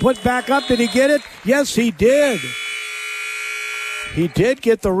 Rebound put back up. Did he get it? Yes, he did. He did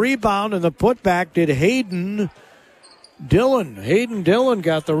get the rebound, and the putback did Hayden Dillon. Hayden Dillon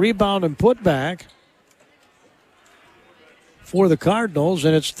got the rebound and putback for the Cardinals,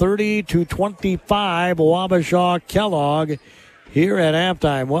 and it's 30-25 Wabasha-Kellogg here at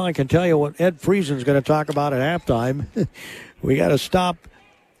halftime. Well, I can tell you what Ed Friesen's going to talk about at halftime. We got to stop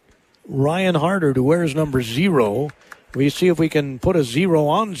Ryan Hardert, who wears number 0. We see if we can put a 0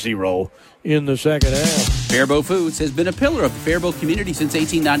 on 0 in the second half. Faribault Foods has been a pillar of the Faribault community since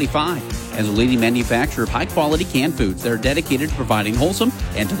 1895. As a leading manufacturer of high-quality canned foods that are dedicated to providing wholesome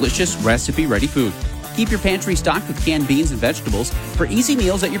and delicious recipe-ready food. Keep your pantry stocked with canned beans and vegetables for easy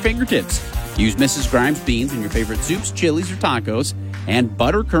meals at your fingertips. Use Mrs. Grimes beans in your favorite soups, chilies, or tacos, and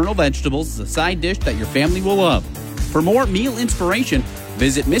butter kernel vegetables as a side dish that your family will love. For more meal inspiration,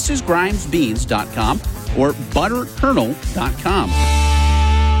 visit MrsGrimesBeans.com or butterkernel.com.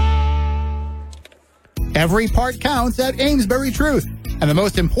 Every part counts at Amesbury Truth, and the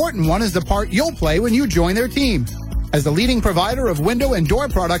most important one is the part you'll play when you join their team. As the leading provider of window and door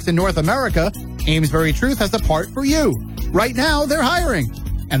products in North America, Amesbury Truth has a part for you. Right now, they're hiring,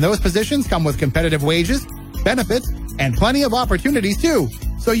 and those positions come with competitive wages, benefits, and plenty of opportunities too,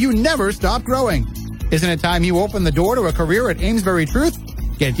 so you never stop growing. Isn't it time you open the door to a career at Amesbury Truth?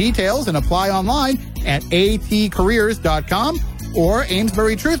 Get details and apply online at atcareers.com or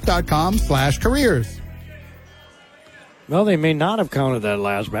amesburytruth.com/careers. Well, they may not have counted that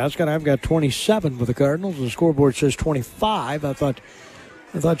last basket. I've got 27 with the Cardinals. The scoreboard says 25. I thought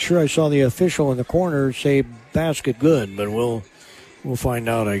sure I saw the official in the corner say basket good, but we'll find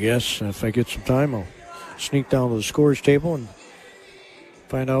out, I guess. If I get some time, I'll sneak down to the scores table and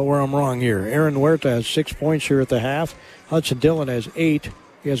find out where I'm wrong here. Aaron Huerta has 6 points here at the half. Hudson Dillon has 8.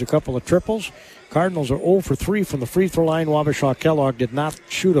 He has a couple of triples. Cardinals are 0 for 3 from the free throw line. Wabasha-Kellogg did not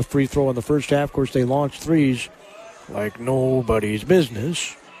shoot a free throw in the first half. Of course, they launched threes like nobody's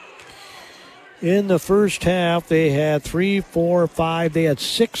business. In the first half, they had 3, 4, 5. They had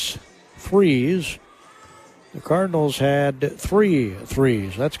 6 threes. The Cardinals had 3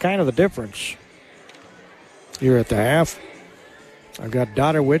 threes. That's kind of the difference here at the half. I've got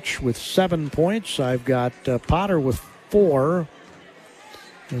Dodowich with 7 points. I've got Potter with 4.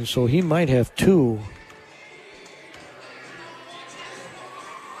 And so he might have 2.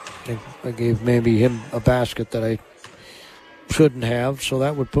 I think I gave maybe him a basket that I shouldn't have. So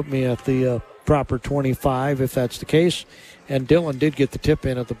that would put me at the proper 25 if that's the case. And Dillon did get the tip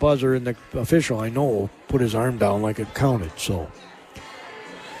in at the buzzer, and the official, I know, put his arm down like it counted. So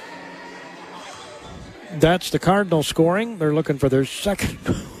that's the Cardinal scoring. They're looking for their second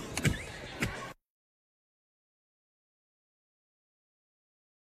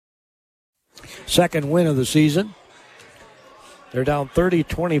win of the season. They're down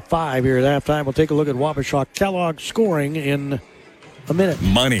 30-25 here at halftime. We'll take a look at Wabasha-Kellogg scoring in a minute.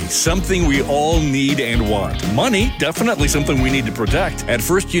 Money, something we all need and want. Money, definitely something we need to protect. At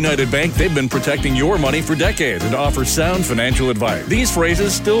First United Bank, they've been protecting your money for decades and offer sound financial advice. These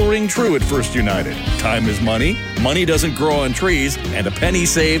phrases still ring true at First United. Time is money, money doesn't grow on trees, and a penny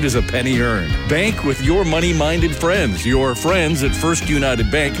saved is a penny earned. Bank with your money-minded friends. Your friends at First United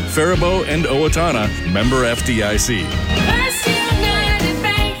Bank, Faribault and Owatonna, member FDIC. First United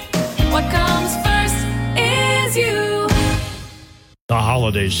Bank, what comes first is you. The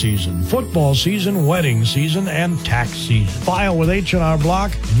holiday season, football season, wedding season, and tax season. File with H&R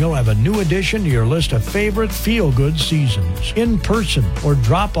Block, and you'll have a new addition to your list of favorite feel-good seasons. In person or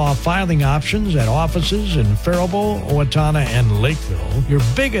drop-off filing options at offices in Faribault, Owatonna, and Lakeville. Your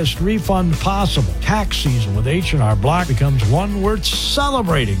biggest refund possible. Tax season with H&R Block becomes one worth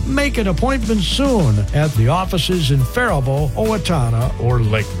celebrating. Make an appointment soon at the offices in Faribault, Owatonna, or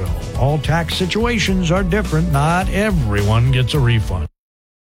Lakeville. All tax situations are different. Not everyone gets a refund.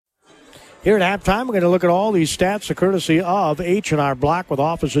 Here at halftime, we're going to look at all these stats, courtesy of H&R Block with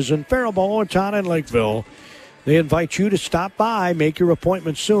offices in Faribault, Owatonna, and Lakeville. They invite you to stop by, make your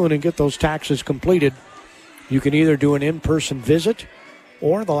appointment soon, and get those taxes completed. You can either do an in-person visit,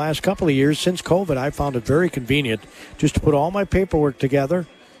 or the last couple of years since COVID, I found it very convenient just to put all my paperwork together.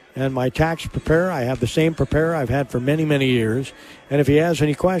 And my tax preparer, I have the same preparer I've had for many, many years. And if he has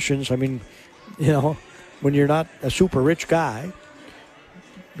any questions, I mean, you know, when you're not a super rich guy,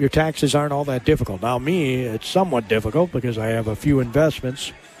 your taxes aren't all that difficult. Now, me, it's somewhat difficult because I have a few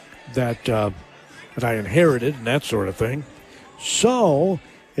investments that I inherited and that sort of thing. So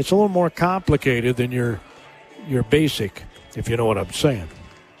it's a little more complicated than your basic, if you know what I'm saying.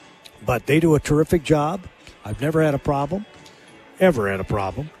 But they do a terrific job. I've never had a problem, ever had a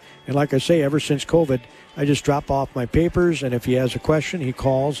problem. And like I say, ever since COVID, I just drop off my papers, and if he has a question, he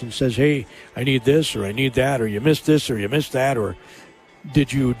calls and says, hey, I need this, or I need that, or you missed this, or you missed that, or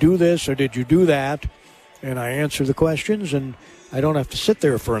did you do this, or did you do that? And I answer the questions, and I don't have to sit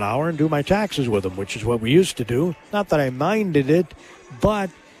there for an hour and do my taxes with them, which is what we used to do. Not that I minded it,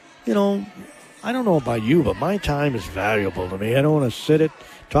 but, you know, I don't know about you, but my time is valuable to me. I don't want to sit it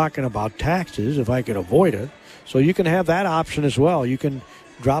talking about taxes if I can avoid it. So you can have that option as well. You can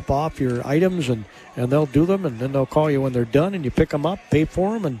drop off your items, and they'll do them, and then they'll call you when they're done, and you pick them up, pay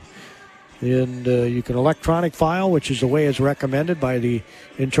for them, and you can electronic file, which is the way it's recommended by the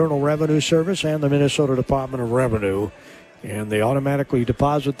Internal Revenue Service and the Minnesota Department of Revenue. And they automatically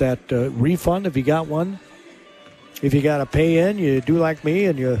deposit that refund if you got one. If you got to pay in, you do like me,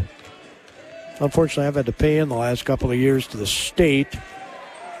 and unfortunately, I've had to pay in the last couple of years to the state,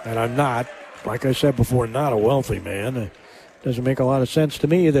 and I'm not, like I said before, not a wealthy man. It doesn't make a lot of sense to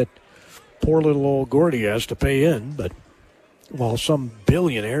me that poor little old Gordy has to pay in, but while some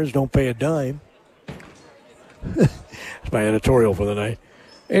billionaires don't pay a dime. That's my editorial for the night.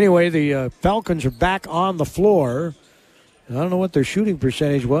 Anyway, the Falcons are back on the floor. I don't know what their shooting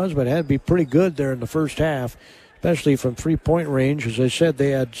percentage was, but it had to be pretty good there in the first half, especially from three-point range. As I said,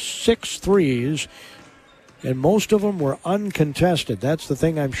 they had 6 threes, and most of them were uncontested. That's the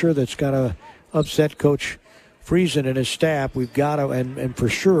thing I'm sure that's got to upset Coach Friesen and his staff. We've got to, and for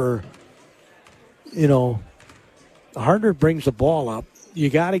sure, you know, the harder it brings the ball up, you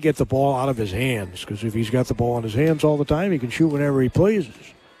got to get the ball out of his hands, because if he's got the ball in his hands all the time, he can shoot whenever he pleases.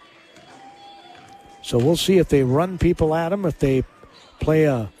 So we'll see if they run people at him, if they play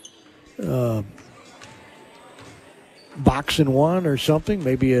a box and one or something,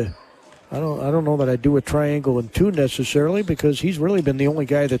 maybe I don't know that I'd do a triangle and two necessarily, because he's really been the only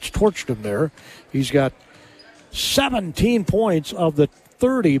guy that's torched him there. He's got 17 points of the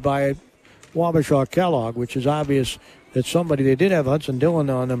 30 by Wabasha-Kellogg, which is obvious that they did have Hudson Dillon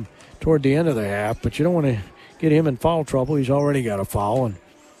on him toward the end of the half, but you don't want to get him in foul trouble. He's already got a foul, and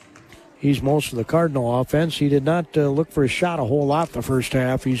he's most of the Cardinal offense. He did not look for his shot a whole lot the first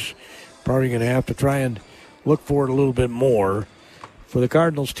half. He's probably going to have to try and look for it a little bit more for the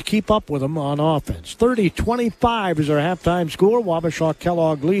Cardinals to keep up with them on offense. 30-25 is our halftime score.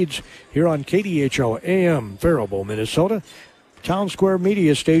 Wabasha-Kellogg leads here on KDHL AM, Faribault, Minnesota. Town Square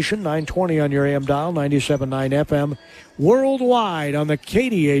Media Station, 920 on your AM dial, 97.9 FM. Worldwide on the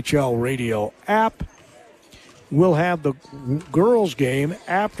KDHL radio app. We'll have the girls' game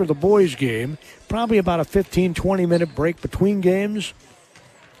after the boys' game. Probably about a 15-20 minute break between games.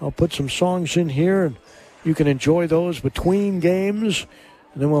 I'll put some songs in here, and you can enjoy those between games.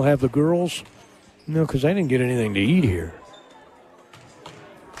 And then we'll have the girls. Because I didn't get anything to eat here.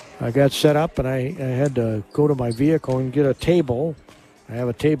 I got set up, and I had to go to my vehicle and get a table. I have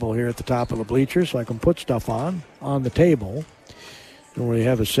a table here at the top of the bleachers, so I can put stuff on the table. And we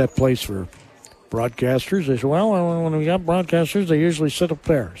have a set place for broadcasters. They said, well, when we got broadcasters, they usually sit up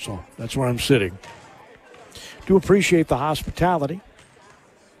there. So that's where I'm sitting. Do appreciate the hospitality.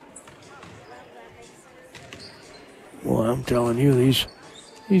 Well, I'm telling you,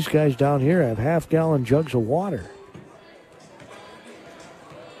 these guys down here have half-gallon jugs of water.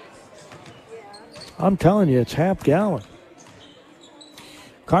 I'm telling you, it's half-gallon.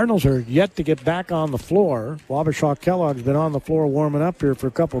 Cardinals are yet to get back on the floor. Wabasha-Kellogg's been on the floor warming up here for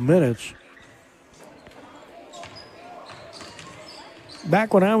a couple minutes.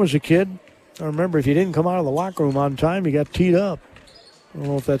 Back when I was a kid, I remember if you didn't come out of the locker room on time, you got teed up. I don't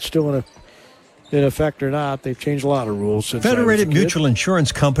know if that's still in effect or not. They've changed a lot of rules since Federated Mutual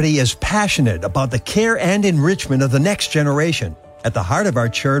Insurance Company is passionate about the care and enrichment of the next generation. At the heart of our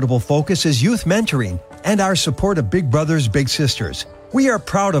charitable focus is youth mentoring and our support of Big Brothers Big Sisters. We are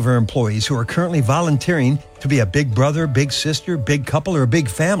proud of our employees who are currently volunteering to be a big brother, big sister, big couple, or a big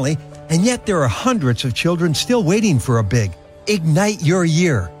family, and yet there are hundreds of children still waiting for a big. Ignite your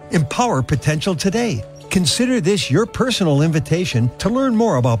year. Empower potential today. Consider this your personal invitation to learn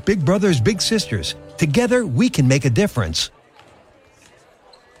more about Big Brothers Big Sisters. Together, we can make a difference.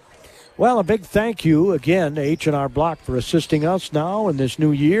 Well, a big thank you again to H&R Block for assisting us now in this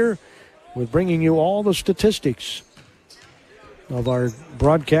new year with bringing you all the statistics of our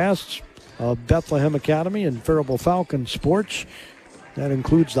broadcasts of Bethlehem-Academy and Faribault Falcon sports. That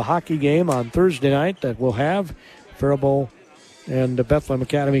includes the hockey game on Thursday night that we'll have. Faribault and the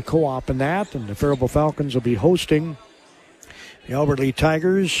Bethlehem-Academy co-op in that, and the Faribault Falcons will be hosting the Albert Lee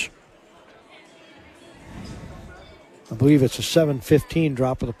Tigers. I believe it's a 7:15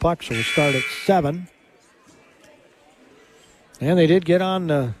 drop of the puck, so we'll start at 7. And they did get on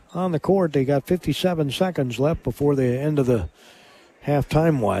the court. They got 57 seconds left before the end of the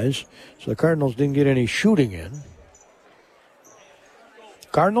halftime was. So the Cardinals didn't get any shooting in.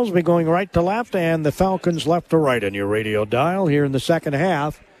 Cardinals will be going right to left, and the Falcons left to right on your radio dial here in the second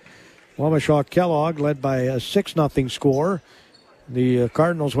half. Wabasha-Kellogg led by a 6-0 score. The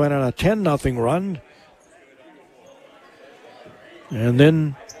Cardinals went on a 10-0 run. And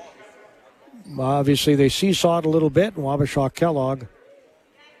then, obviously, they seesawed a little bit, and Wabasha-Kellogg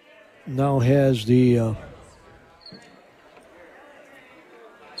now has the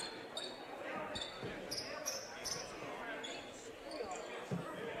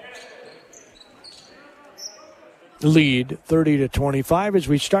lead, 30-25. As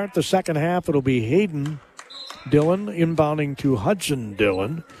we start the second half, it'll be Hayden Dillon inbounding to Hudson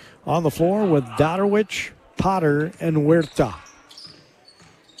Dillon on the floor with Dodderwich, Potter, and Huerta.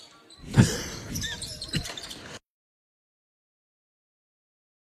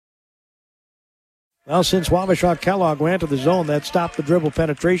 Well, since Wabasha-Kellogg went to the zone, that stopped the dribble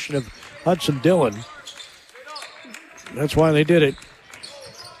penetration of Hudson Dillon. That's why they did it.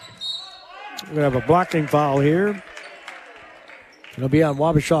 We're going to have a blocking foul here. It'll be on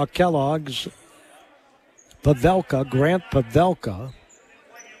Wabasha-Kellogg's Pavelka, Grant Pavelka.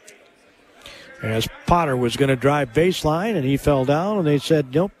 As Potter was going to drive baseline, and he fell down, and they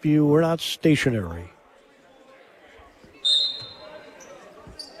said, nope, you were not stationary.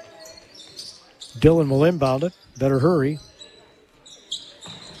 Dillon will inbound it. Better hurry.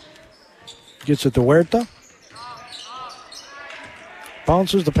 Gets it to Huerta.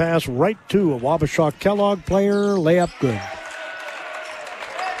 Bounces the pass right to a Wabasha-Kellogg player. Layup good.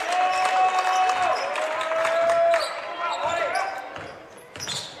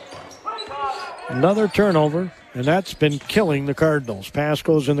 Another turnover, and that's been killing the Cardinals. Pass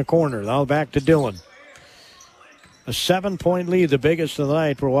goes in the corner. Now back to Dillon. A 7-point lead, the biggest of the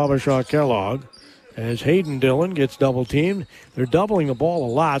night for Wabasha-Kellogg. As Hayden Dillon gets double-teamed. They're doubling the ball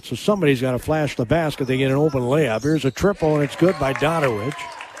a lot, so somebody's got to flash the basket. They get an open layup. Here's a triple, and it's good by Dodowich.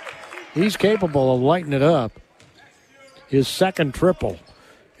 He's capable of lighting it up. His second triple.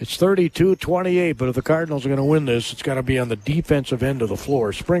 It's 32-28, but if the Cardinals are going to win this, it's got to be on the defensive end of the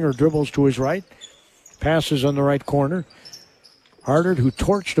floor. Springer dribbles to his right. Passes on the right corner. Hardard, who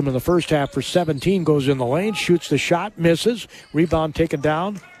torched him in the first half for 17, goes in the lane, shoots the shot, misses. Rebound taken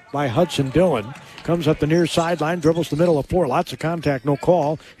down by Hudson Dillon. Comes up the near sideline, dribbles the middle of floor. Lots of contact, no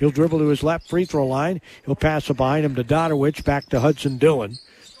call. He'll dribble to his left free throw line. He'll pass it behind him to Dodowich, back to Hudson Dillon.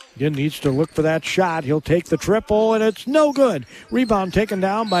 Again, needs to look for that shot. He'll take the triple, and it's no good. Rebound taken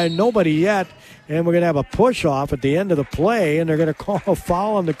down by nobody yet. And we're going to have a push-off at the end of the play, and they're going to call a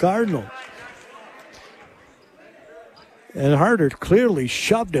foul on the Cardinals. And Harder clearly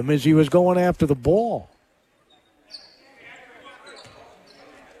shoved him as he was going after the ball.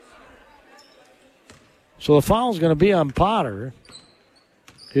 So the foul's going to be on Potter,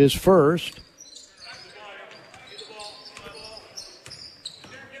 his first.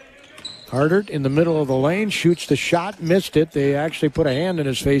 Harder in the middle of the lane, shoots the shot, missed it. They actually put a hand in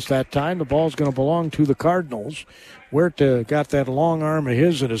his face that time. The ball's going to belong to the Cardinals. Huerta got that long arm of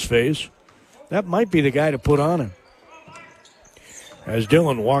his in his face. That might be the guy to put on him. As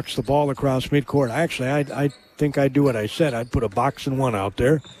Dillon walks the ball across midcourt. Actually, I think I'd do what I said. I'd put a box and one out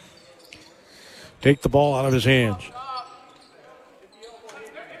there. Take the ball out of his hands.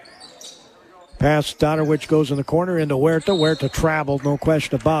 Pass, Dodowich goes in the corner into Huerta. Huerta traveled, no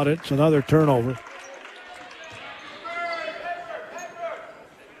question about it. It's another turnover.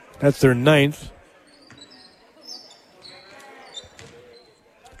 That's their 9th.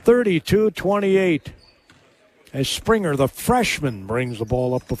 32-28. As Springer, the freshman, brings the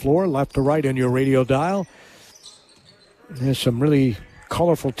ball up the floor, left to right on your radio dial. There's some really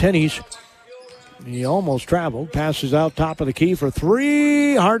colorful tennies. He almost traveled. Passes out top of the key for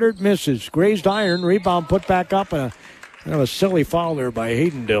three. Harder misses. Grazed iron. Rebound put back up. And kind of a silly foul there by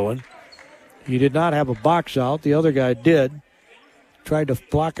Hayden Dillon. He did not have a box out. The other guy did. Tried to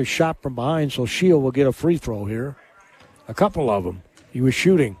block a shot from behind, so Shield will get a free throw here. A couple of them. He was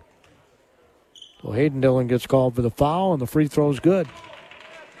shooting. So Hayden Dillon gets called for the foul, and the free throw's good.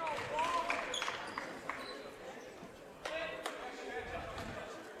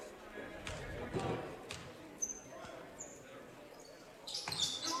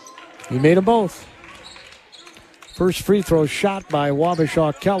 He made them both. First free throw shot by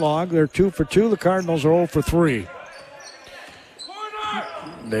Wabasha-Kellogg. They're 2 for 2. The Cardinals are 0 for 3.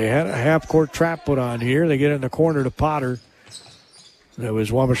 They had a half-court trap put on here. They get it in the corner to Potter. It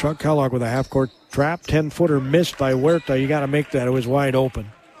was Wabasha-Kellogg with a half-court trap. 10-footer missed by Huerta. You got to make that. It was wide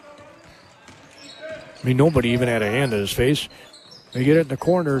open. I mean, nobody even had a hand in his face. They get it in the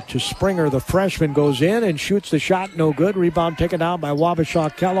corner to Springer. The freshman goes in and shoots the shot. No good. Rebound taken down by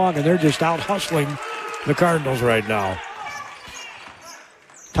Wabasha-Kellogg, and they're just out hustling the Cardinals right now.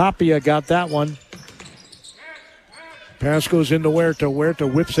 Tapia got that one. Pass goes into Huerta. Huerta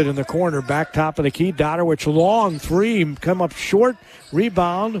whips it in the corner. Back top of the key. Dodowich long three. Come up short.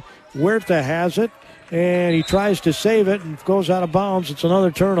 Rebound. Huerta has it. And he tries to save it and goes out of bounds. It's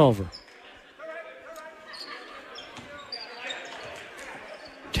another turnover.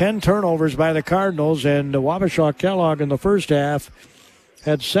 10 turnovers by the Cardinals. And Wabasha-Kellogg in the first half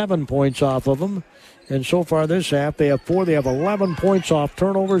had 7 points off of them. And so far this half, they have 4. They have 11 points off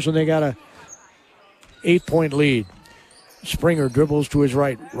turnovers, and they got a 8-point lead. Springer dribbles to his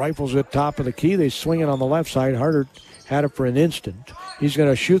right, rifles at top of the key. They swing it on the left side. Harder had it for an instant. He's going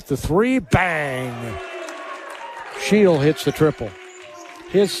to shoot the three. Bang! Shield hits the triple.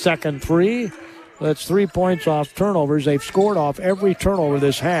 His second three. That's 3 points off turnovers. They've scored off every turnover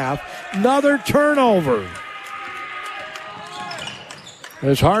this half. Another turnover.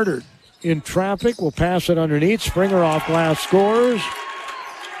 As Harder in traffic will pass it underneath. Springer off glass scores.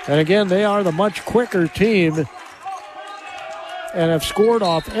 And again, they are the much quicker team and have scored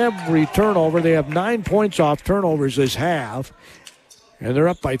off every turnover. They have 9 points off turnovers this half. And they're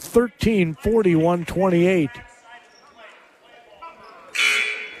up by 13, 41-28.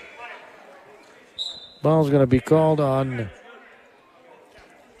 Ball's going to be called on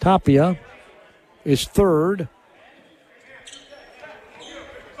Tapia. His third.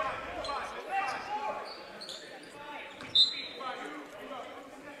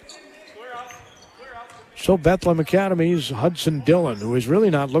 So Bethlehem-Academy's Hudson Dillon, who has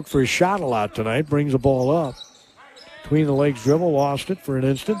really not looked for his shot a lot tonight, brings the ball up. Between the legs dribble, lost it for an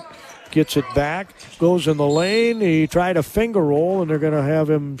instant. Gets it back, goes in the lane. He tried a finger roll, and they're going to have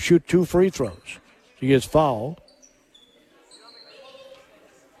him shoot 2 free throws. He gets fouled.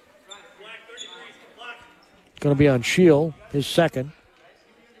 It's going to be on Shield, his second.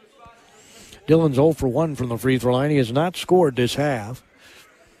 Dillon's 0 for 1 from the free throw line. He has not scored this half.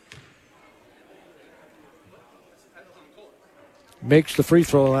 Makes the free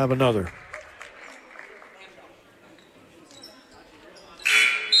throw, have another.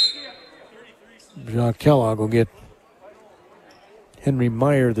 Kellogg will get Henry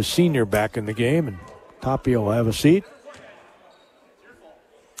Meyer, the senior, back in the game, and Tapia will have a seat.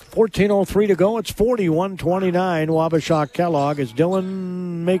 14:03 to go. It's 41-29. Wabasha-Kellogg as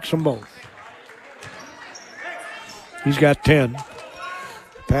Dillon makes them both. He's got 10.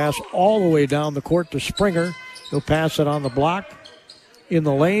 Pass all the way down the court to Springer. He'll pass it on the block. In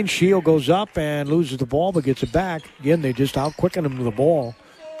the lane, Shield goes up and loses the ball, but gets it back. Again, they just out-quicken him to the ball.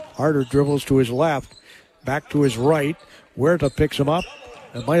 Harder dribbles to his left, back to his right. Huerta picks him up.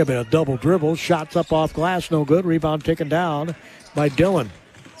 It might have been a double dribble. Shots up off glass, no good. Rebound taken down by Dillon.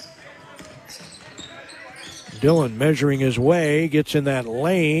 Dillon measuring his way, gets in that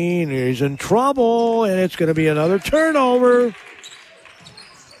lane. He's in trouble, and it's going to be another turnover.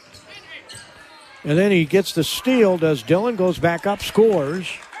 And then he gets the steal, does Dillon, goes back up, scores.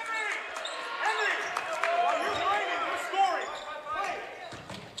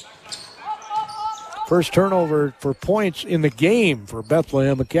 First turnover for points in the game for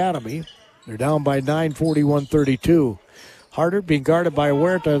Bethlehem-Academy. They're down by 9, 41-32. Harder being guarded by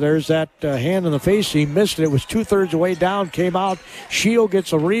Huerta. There's that hand in the face. He missed it. It was 2/3 the way down, came out. Shield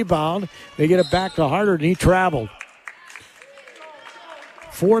gets a rebound. They get it back to Harder, and he traveled.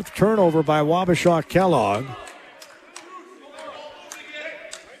 Fourth turnover by Wabasha-Kellogg.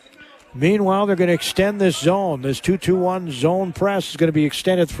 Meanwhile, they're going to extend this zone. This 2-2-1 zone press is going to be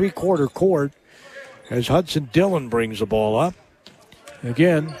extended three-quarter court as Hudson Dillon brings the ball up.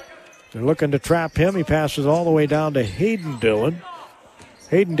 Again, they're looking to trap him. He passes all the way down to Hayden Dillon.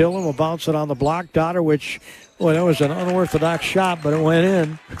 Hayden Dillon will bounce it on the block. Dotterwich, well, that was an unorthodox shot, but it went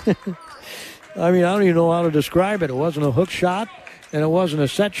in. I mean, I don't even know how to describe it. It wasn't a hook shot, and it wasn't a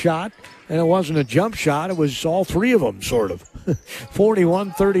set shot, and it wasn't a jump shot. It was all three of them, sort of.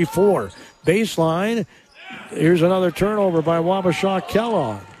 41-34. Baseline. Here's another turnover by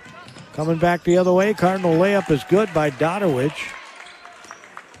Wabasha-Kellogg. Coming back the other way. Cardinal layup is good by Dotterwich.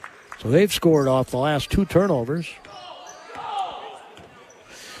 So they've scored off the last two turnovers.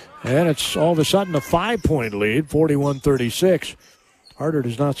 And it's all of a sudden a 5-point lead, 41-36. Harder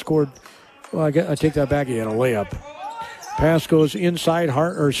has not scored. Well, I take that back again, a layup. Pass goes inside.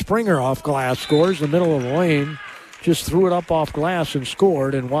 Springer off glass scores in the middle of the lane. Just threw it up off glass and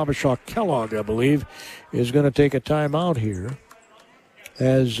scored. And Wabasha-Kellogg, I believe, is going to take a timeout here.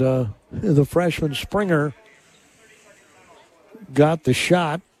 As the freshman Springer got the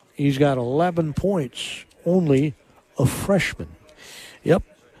shot. He's got 11 points. Only a freshman. Yep.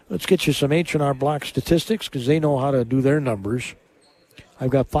 Let's get you some H&R Block statistics because they know how to do their numbers.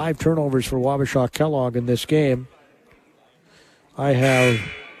 I've got 5 turnovers for Wabasha-Kellogg in this game. I have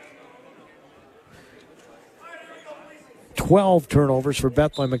 12 turnovers for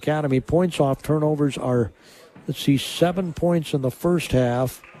Bethlehem-Academy. Points off turnovers are, 7 points in the first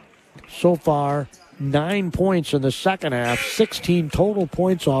half. So far, 9 points in the second half. 16 total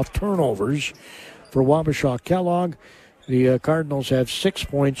points off turnovers for Wabasha-Kellogg. The Cardinals have 6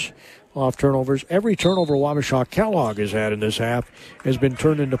 points off turnovers. Every turnover Wabasha-Kellogg has had in this half has been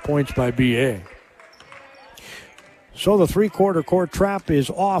turned into points by BA. So the three-quarter court trap is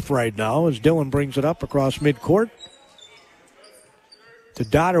off right now as Dillon brings it up across midcourt to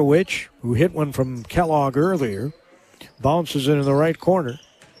Dotterwich, who hit one from Kellogg earlier. Bounces it in the right corner.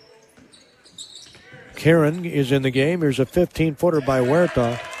 Karen is in the game. Here's a 15-footer by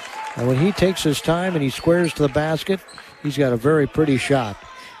Huerta. And when he takes his time and he squares to the basket, he's got a very pretty shot.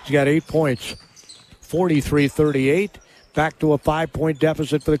 He's got 8 points. 43-38. Back to a 5-point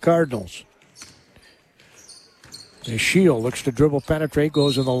deficit for the Cardinals. The Shield looks to dribble, penetrate,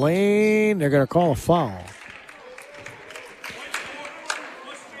 goes in the lane. They're going to call a foul.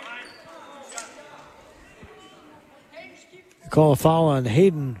 They call a foul on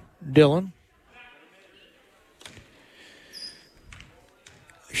Hayden Dillon.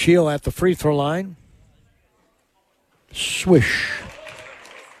 Shield at the free throw line. Swish.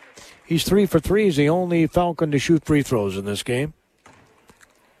 He's 3 for 3. He's the only Falcon to shoot free throws in this game.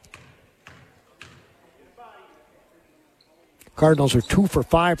 Cardinals are 2 for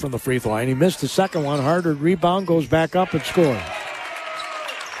 5 from the free throw line. He missed the second one. Harder rebound, goes back up and scores.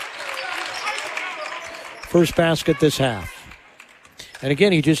 First basket this half. And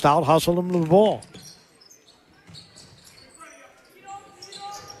again, he just out-hustled him to the ball.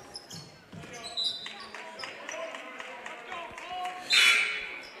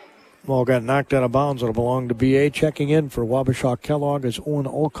 Ball got knocked out of bounds. It'll belong to BA. Checking in for Wabasha-Kellogg is Owen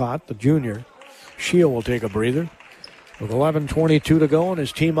Olcott, the junior. Shield will take a breather. With 11:22 to go and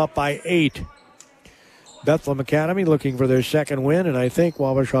his team up by 8. Bethlehem-Academy looking for their second win, and I think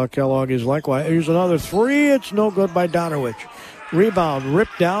Wabasha-Kellogg is likewise. Here's another three. It's no good by Dotterwich. Rebound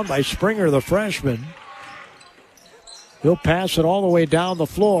ripped down by Springer, the freshman. He'll pass it all the way down the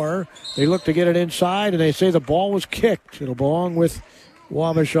floor. They look to get it inside, and they say the ball was kicked. It'll belong with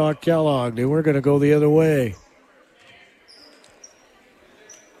Wabasha-Kellogg. They were going to go the other way.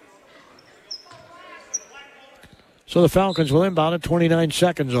 So the Falcons will inbound at 29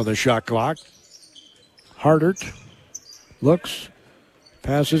 seconds on the shot clock. Hardert looks,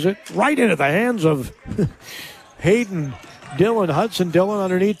 passes it right into the hands of Hayden Dillon. Hudson Dillon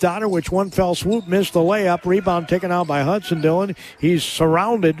underneath Dotterwich. One fell swoop, missed the layup. Rebound taken out by Hudson Dillon. He's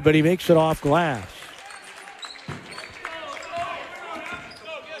surrounded, but he makes it off glass.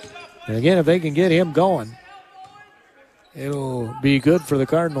 And again, if they can get him going, it'll be good for the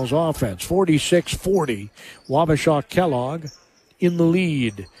Cardinals' offense. 46-40. Wabasha-Kellogg in the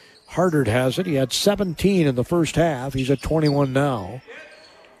lead. Hardert has it. He had 17 in the first half. He's at 21 now.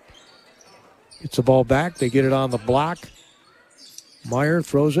 Gets the ball back. They get it on the block. Meyer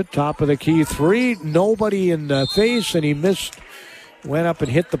throws it. Top of the key three. Nobody in the face, and he missed. Went up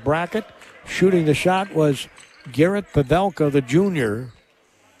and hit the bracket. Shooting the shot was Garrett Pavelka, the junior.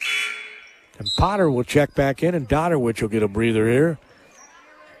 And Potter will check back in, and Dotterwich will get a breather here.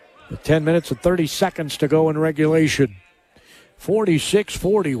 With 10 minutes and 30 seconds to go in regulation.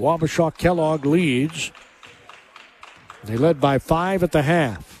 46-40, Wabasha-Kellogg leads. They led by 5 at the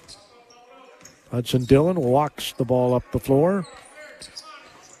half. Hudson Dillon walks the ball up the floor.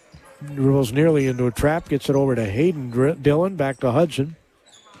 Dribbles nearly into a trap. Gets it over to Hayden Dillon. Back to Hudson.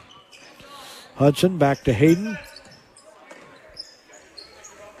 Hudson back to Hayden.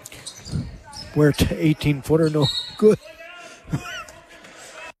 Where to 18-footer, no good.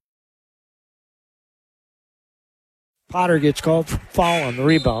 Potter gets called for foul on the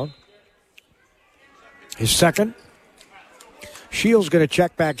rebound. His second. Shields going to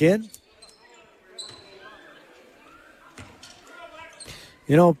check back in.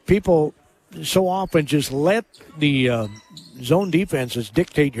 You know, people so often just let the zone defenses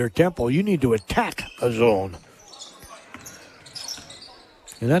dictate your tempo. You need to attack a zone.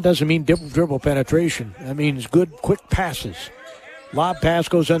 And that doesn't mean dribble penetration. That means good, quick passes. Lob pass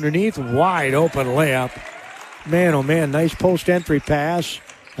goes underneath, wide open layup. Man, oh man, nice post entry pass.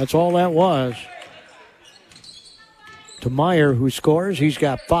 That's all that was. To Meyer, who scores. He's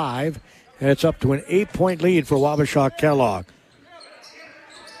got 5, and it's up to an 8-point lead for Wabasha-Kellogg.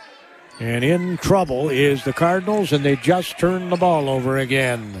 And in trouble is the Cardinals, and they just turned the ball over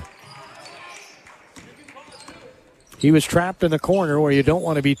again. He was trapped in the corner where you don't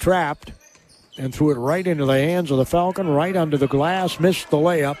want to be trapped and threw it right into the hands of the Falcon, right under the glass, missed the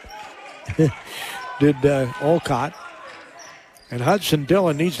layup. Did Olcott. And Hudson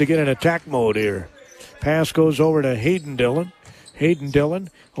Dillon needs to get in attack mode here. Pass goes over to Hayden Dillon. Hayden Dillon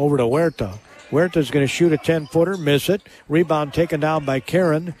over to Huerta. Huerta's going to shoot a 10-footer, miss it. Rebound taken down by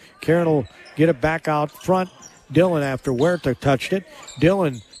Karen. Karen will get it back out front. Dillon after Huerta touched it.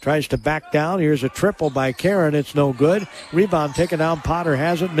 Dillon tries to back down. Here's a triple by Karen. It's no good. Rebound taken down. Potter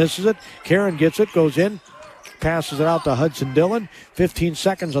has it, misses it. Karen gets it, goes in, passes it out to Hudson Dillon. 15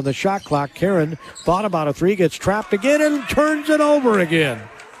 seconds on the shot clock. Karen thought about a three, gets trapped again, and turns it over again.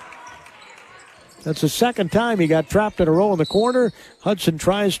 That's the second time he got trapped in a row in the corner. Hudson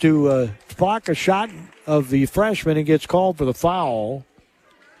tries to block a shot of the freshman and gets called for the foul.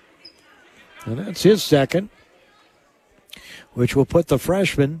 And that's his second, which will put the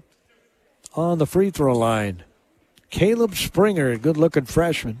freshman on the free throw line. Caleb Springer, a good-looking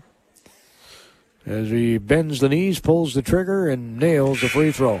freshman. As he bends the knees, pulls the trigger, and nails the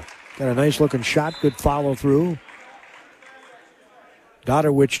free throw. Got a nice-looking shot, good follow-through.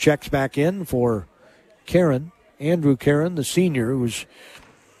 Dotterwich checks back in for Karen. Andrew Karen, the senior, who's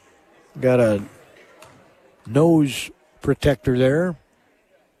got a nose protector there.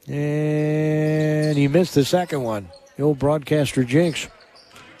 And he missed the second one. The old broadcaster jinx.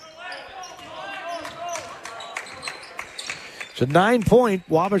 It's a 9-point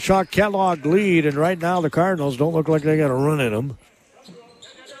Wabasha-Kellogg lead, and right now the Cardinals don't look like they got a run in them.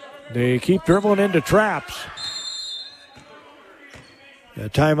 They keep dribbling into traps. The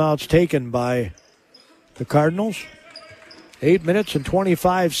timeout's taken by the Cardinals. 8 minutes and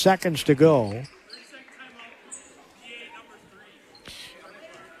 25 seconds to go.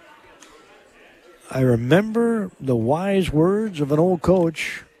 I remember the wise words of an old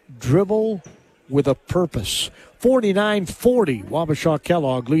coach, dribble with a purpose. 49-40,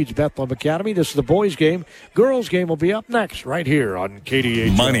 Wabasha-Kellogg leads Bethlehem-Academy. This is the boys' game. Girls' game will be up next right here on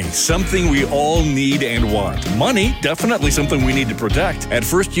KDHL. Money, something we all need and want. Money, definitely something we need to protect. At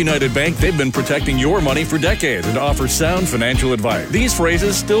First United Bank, they've been protecting your money for decades and offer sound financial advice. These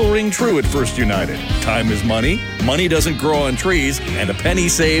phrases still ring true at First United. Time is money, money doesn't grow on trees, and a penny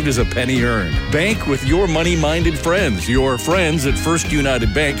saved is a penny earned. Bank with your money-minded friends. Your friends at First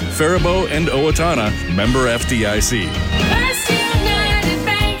United Bank, Faribault and Owatonna. Member FDIC. First United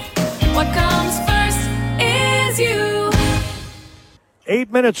Bank, what comes first is you.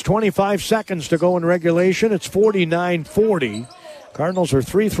 8 minutes, 25 seconds to go in regulation. It's 49-40. Cardinals are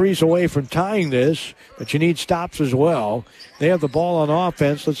 3 threes away from tying this, but you need stops as well. They have the ball on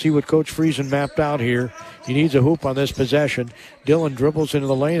offense. Let's see what Coach Friesen mapped out here. He needs a hoop on this possession. Dillon dribbles into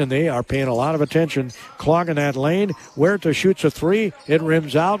the lane, and they are paying a lot of attention, clogging that lane. Huerta shoots a three. It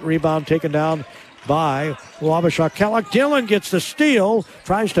rims out. Rebound taken down by Wabasha-Kellogg. Dillon gets the steal,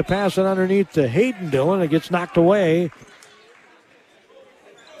 tries to pass it underneath to Hayden Dillon. It gets knocked away.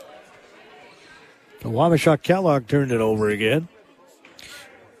 So Wabasha-Kellogg turned it over again.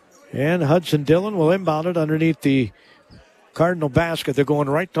 And Hudson Dillon will inbound it underneath the Cardinal basket. They're going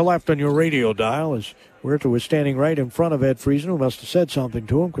right to left on your radio dial as Huerta was standing right in front of Ed Friesen, who must have said something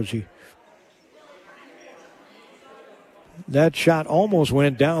to him because that shot almost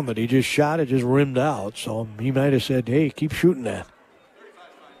went down that he just shot. It just rimmed out. So he might have said, hey, keep shooting that.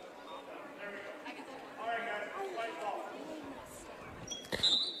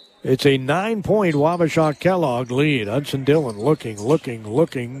 It's a 9-point Wabasha-Kellogg lead. Hudson Dillon looking.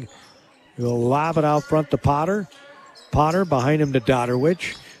 He'll lob it out front to Potter. Potter behind him to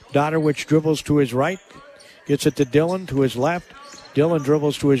Dotterwich. Dodderwich dribbles to his right. Gets it to Dillon to his left. Dillon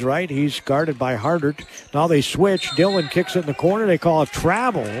dribbles to his right. He's guarded by Hardert. Now they switch. Dillon kicks it in the corner. They call a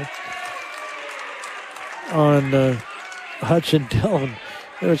travel on Hudson Dillon.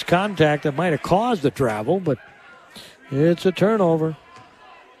 There was contact that might have caused the travel, but it's a turnover.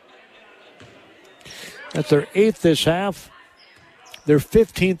 That's their 8th this half. Their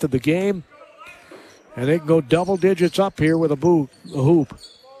 15th of the game. And they can go double digits up here with a hoop.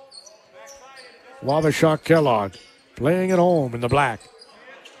 Wabasha-Kellogg playing at home in the black.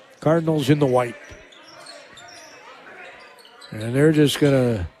 Cardinals in the white. And they're just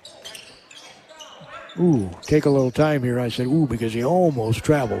going to, take a little time here. I said, because he almost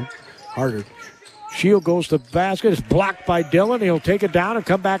traveled harder. Shield goes to the basket. It's blocked by Dillon. He'll take it down and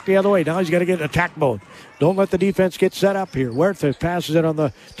come back the other way. Now he's got to get in attack mode. Don't let the defense get set up here. Werther passes it on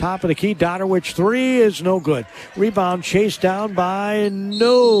the top of the key. Dodderwich 3 is no good. Rebound chased down by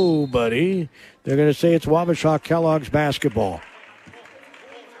nobody. They're going to say it's Wabasha-Kellogg's basketball.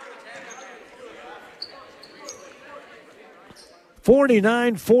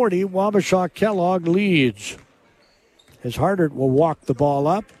 (49-40), Wabasha-Kellogg leads. As Hardert will walk the ball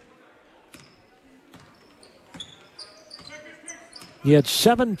up. He had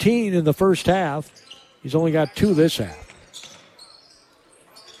 17 in the first half. He's only got 2 this half.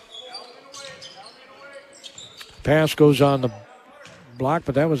 Pass goes on the block,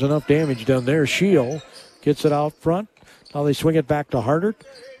 but that was enough damage done there. Shield gets it out front. Now they swing it back to Hardert.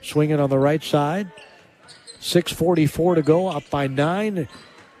 Swing it on the right side. 6:44 to go, up by 9.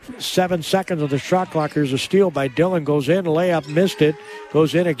 7 seconds of the shot clock. Here's a steal by Dillon. Goes in, layup, missed it.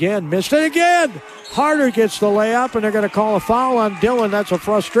 Goes in again, missed it again. Hardert gets the layup, and they're going to call a foul on Dillon. That's a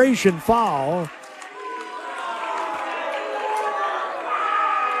frustration foul.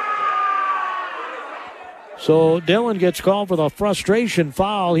 So Dillon gets called for the frustration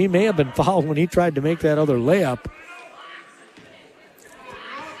foul. He may have been fouled when he tried to make that other layup.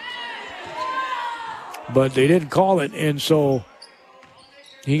 But they didn't call it, and so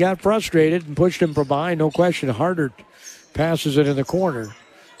he got frustrated and pushed him from behind. No question. Hardert passes it in the corner.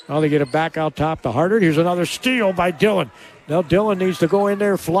 Now they get it back out top to Hardert. Here's another steal by Dillon. Now Dillon needs to go in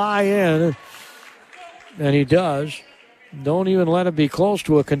there, fly in, and he does. Don't even let him be close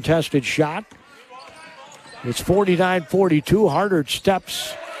to a contested shot. It's 49-42. Hardert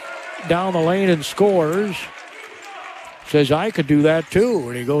steps down the lane and scores. Says, I could do that too.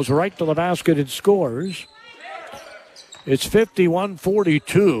 And he goes right to the basket and scores. It's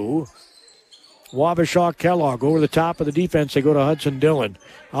 51-42. Wabasha-Kellogg over the top of the defense. They go to Hudson Dillon.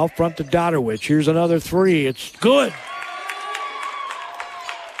 Out front to Dodderwich. Here's another 3. It's good.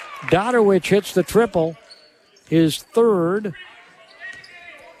 Dodderwich hits the triple. His 3rd.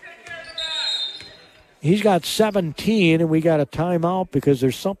 He's got 17, and we got a timeout because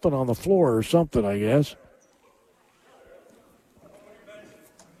there's something on the floor or something, I guess.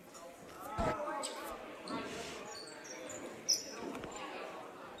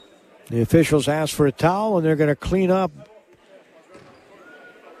 The officials ask for a towel, and they're going to clean up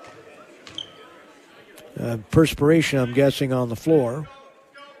perspiration, I'm guessing, on the floor.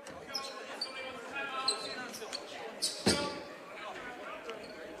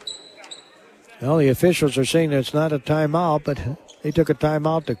 Well, the officials are saying that it's not a timeout, but they took a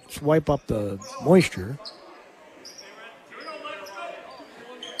timeout to wipe up the moisture.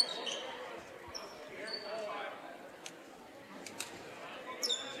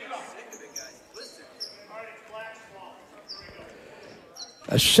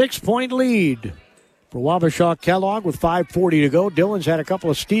 A 6-point lead for Wabasha-Kellogg with 5:40 to go. Dillon's had a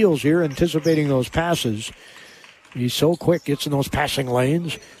couple of steals here, anticipating those passes. He's so quick, gets in those passing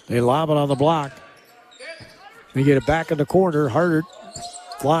lanes. They lob it on the block. They get it back in the corner. Hardert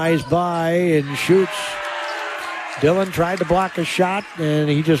flies by and shoots. Dillon tried to block a shot, and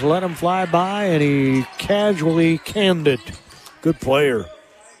he just let him fly by, and he casually canned it. Good player.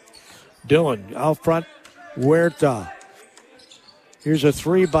 Dillon out front. Huerta. Here's a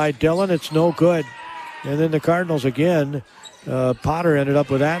 3 by Dillon. It's no good. And then the Cardinals again. Potter ended up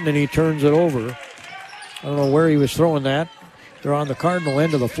with that, and then he turns it over. I don't know where he was throwing that. They're on the Cardinal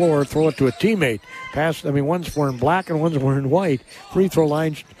end of the floor. Throw it to a teammate. One's wearing black and one's wearing white. Free throw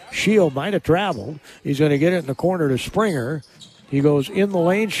line. Shield might have traveled. He's going to get it in the corner to Springer. He goes in the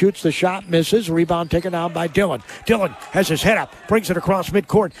lane, shoots the shot, misses. Rebound taken down by Dillon. Dillon has his head up, brings it across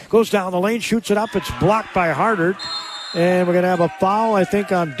midcourt, goes down the lane, shoots it up. It's blocked by Hardert. And we're going to have a foul, I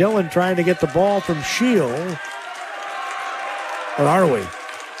think, on Dillon trying to get the ball from Shield. Or are we?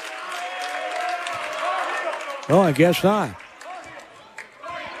 No, I guess not.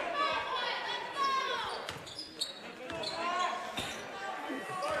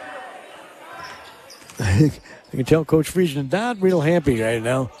 I can tell Coach Friesen is not real happy right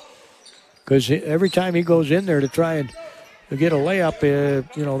now, because every time he goes in there to try and get a layup,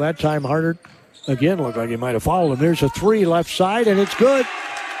 that time Harder again looked like he might have fouled him. There's a three left side, and it's good.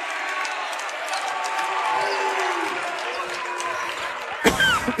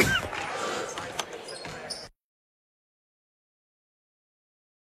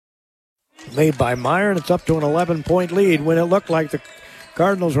 Made by Meyer, and it's up to an 11-point lead when it looked like the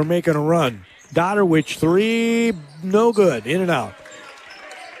Cardinals were making a run. Dotterwich three, no good, in and out.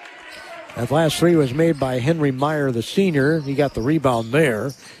 That last three was made by Henry Meyer, the senior. He got the rebound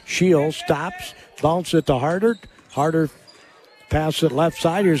there. Shields stops, bounce it to Harder. Harder pass it left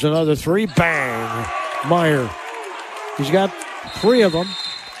side. Here's another three, bang! Meyer. He's got three of them.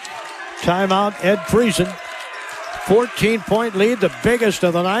 Timeout, Ed Friesen. 14-point lead, the biggest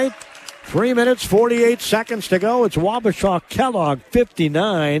of the night. 3 minutes, 48 seconds to go. It's Wabasha-Kellogg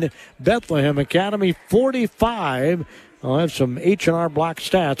 59, Bethlehem-Academy 45. I'll have some H&R Block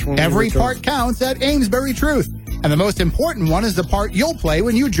stats. When every part counts at Amesbury Truth, and the most important one is the part you'll play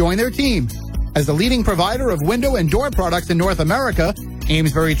when you join their team. As the leading provider of window and door products in North America,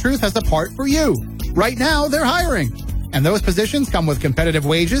 Amesbury Truth has a part for you. Right now, they're hiring, and those positions come with competitive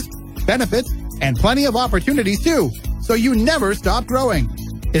wages, benefits, and plenty of opportunities too, so you never stop growing.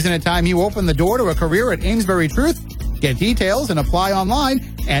 Isn't it time you open the door to a career at Amesbury Truth? Get details and apply online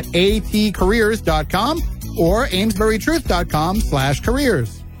at atcareers.com or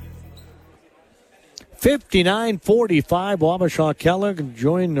amesburytruth.com/careers. 59-45, Wabasha-Kellogg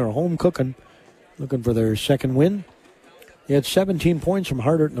enjoying their home cooking, looking for their second win. He had 17 points from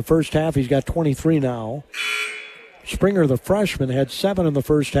Hardert in the first half. He's got 23 now. Springer, the freshman, had 7 in the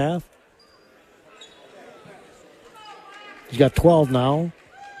first half. He's got 12 now.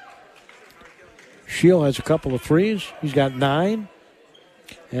 Shield has a couple of threes. He's got 9.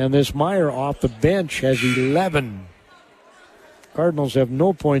 And this Meyer off the bench has 11. Cardinals have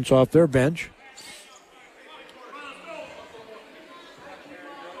no points off their bench.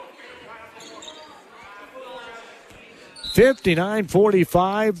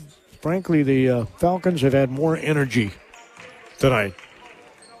 (59-45). Frankly, the Falcons have had more energy tonight.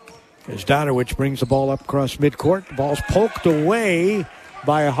 As Donowich brings the ball up across midcourt. The ball's poked away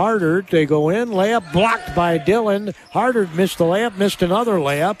by Harder. They go in. Layup blocked by Dillon. Harder missed the layup, missed another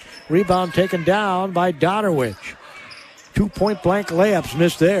layup. Rebound taken down by Donowich. 2 point-blank layups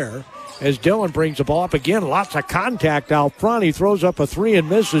missed there. As Dillon brings the ball up again, lots of contact out front. He throws up a three and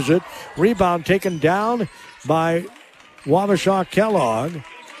misses it. Rebound taken down by Wabasha-Kellogg.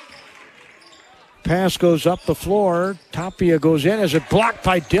 Pass goes up the floor. Tapia goes in as it blocked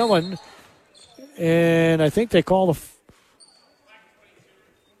by Dillon. And I think they call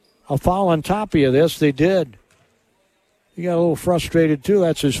a foul on Tapia. This they did. He got a little frustrated too.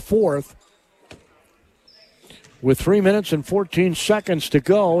 That's his 4th. With 3 minutes and 14 seconds to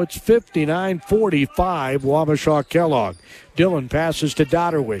go, it's 59-45, Wabasha-Kellogg. Dillon passes to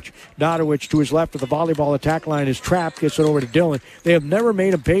Dotterwich. Dotterwich to his left of the volleyball attack line is trapped, gets it over to Dillon. They have never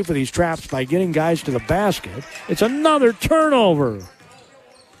made him pay for these traps by getting guys to the basket. It's another turnover.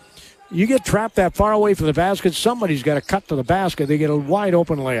 You get trapped that far away from the basket, somebody's got to cut to the basket. They get a wide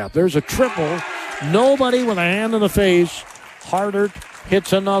open layup. There's a triple. Nobody with a hand in the face. Harder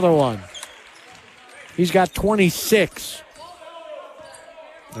hits another one. He's got 26.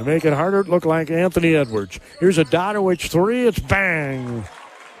 They're making Harder look like Anthony Edwards. Here's a Dotowich three. It's bang.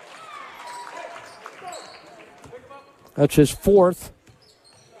 That's his 4th.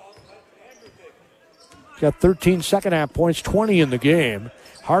 He's got 13 second half points, 20 in the game.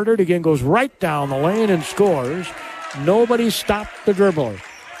 Harder again goes right down the lane and scores. Nobody stopped the dribbler.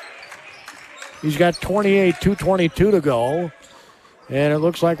 He's got 28, 2:22 to go. And it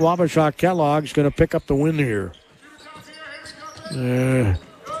looks like Wabasha-Kellogg's going to pick up the win here.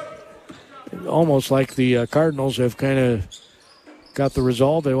 Almost like the Cardinals have kind of got the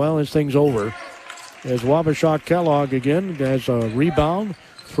result. Well, this thing's over. As Wabasha-Kellogg again has a rebound.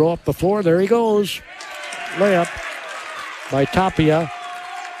 Throw up the floor. There he goes. Layup by Tapia.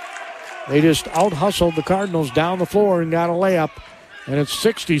 They just out-hustled the Cardinals down the floor and got a layup. And it's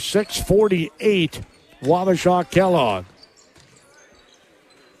 66-48, Wabasha-Kellogg.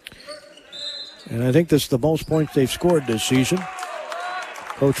 And I think this is the most points they've scored this season.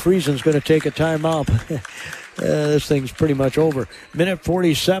 Coach Friesen's going to take a timeout. This thing's pretty much over. Minute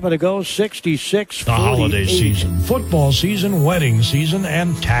 47 to go, 66-48. The holiday season, football season, wedding season,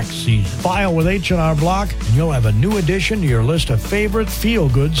 and tax season. File with H&R Block, and you'll have a new addition to your list of favorite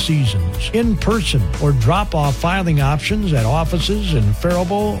feel-good seasons. In person or drop-off filing options at offices in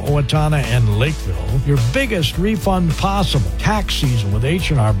Faribault, Owatonna, and Lakeville. Your biggest refund possible. Tax season with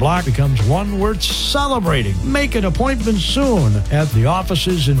H&R Block becomes one worth celebrating. Make an appointment soon at the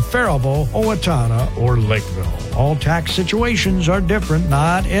offices in Faribault, Owatonna, or Lakeville. All tax situations are different.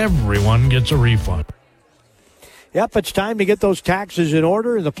 Not everyone gets a refund. Yep, it's time to get those taxes in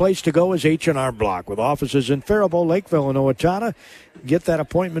order, and the place to go is H&R Block with offices in Faribault, Lakeville, and Owatonna. Get that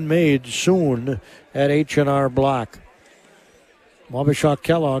appointment made soon at H&R Block.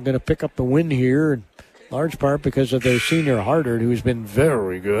 Wabasha-Kellogg going to pick up the win here, in large part because of their senior Hardard, who's been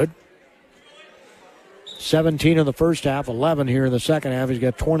very good. 17 in the first half, 11 here in the second half. He's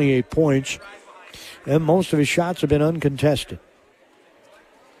got 28 points. And most of his shots have been uncontested.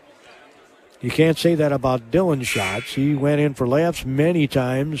 You can't say that about Dylan's shots. He went in for layups many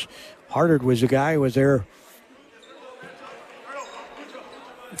times. Hardard was the guy who was there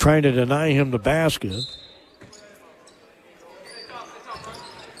trying to deny him the basket.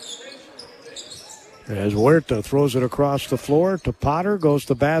 As Huerta throws it across the floor to Potter, goes to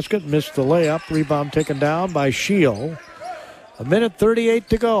the basket, missed the layup. Rebound taken down by Shield. A minute 38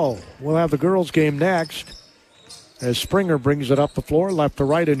 to go. We'll have the girls' game next as Springer brings it up the floor, left to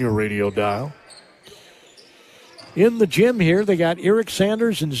right on your radio dial. In the gym here, they got Eric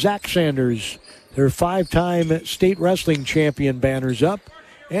Sanders and Zach Sanders. Their 5-time state wrestling champion banners up.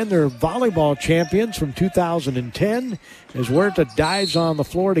 And their volleyball champions from 2010 as Huerta dives on the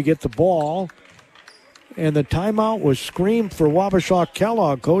floor to get the ball. And the timeout was screamed for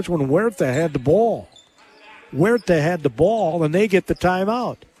Wabasha-Kellogg, coach, when Huerta had the ball. Huerta had the ball, and they get the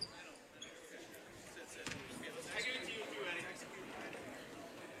timeout.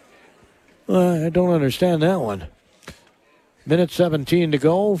 I don't understand that one. Minute 17 to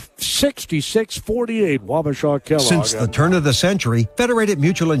go. 66-48, Wabasha-Kellogg. Since the turn of the century, Federated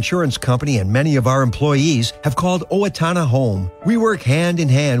Mutual Insurance Company and many of our employees have called Owatonna home. We work hand in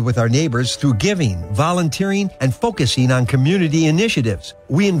hand with our neighbors through giving, volunteering, and focusing on community initiatives.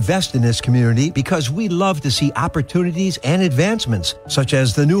 We invest in this community because we love to see opportunities and advancements, such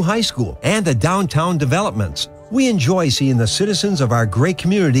as the new high school and the downtown developments. We enjoy seeing the citizens of our great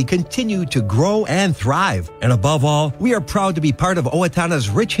community continue to grow and thrive. And above all, we are proud to be part of Owatonna's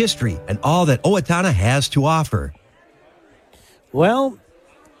rich history and all that Owatonna has to offer. Well,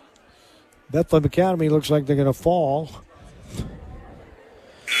 Bethlehem-Academy looks like they're going to fall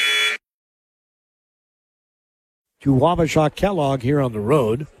to Wabasha-Kellogg here on the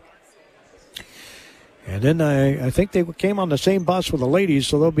road. And then I think they came on the same bus with the ladies,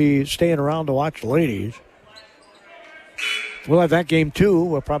 so they'll be staying around to watch the ladies. We'll have that game, too.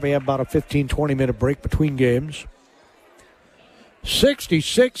 We'll probably have about a 15, 20-minute break between games.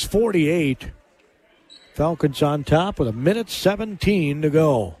 66-48. Falcons on top with a minute 17 to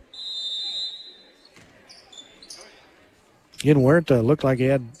go. Again, Huerta looked like he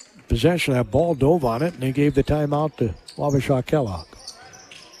had possession. That ball dove on it, and they gave the timeout to Wabasha-Kellogg.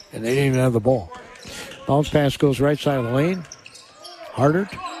 And they didn't even have the ball. Bounce pass goes right side of the lane. Hardard.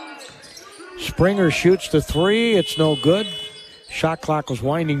 Springer shoots the three. It's no good. Shot clock was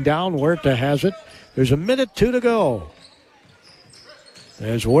winding down. Huerta has it. There's a minute 2 to go.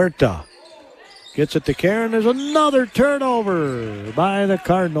 There's Huerta. Gets it to Karen. There's another turnover by the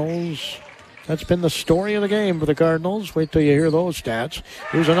Cardinals. That's been the story of the game for the Cardinals. Wait till you hear those stats.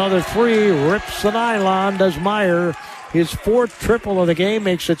 Here's another three. Rips the nylon. Does Meyer. His fourth triple of the game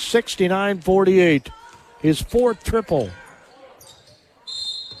makes it 69-48. His fourth triple.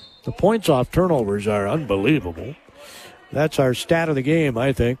 The points off turnovers are unbelievable. That's our stat of the game,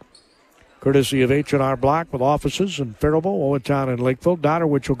 I think. Courtesy of H&R Block with offices in Faribault, Owatonna, and Lakeville.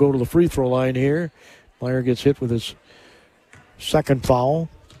 Dotterwich will go to the free throw line here. Meyer gets hit with his second foul.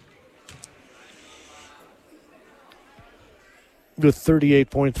 With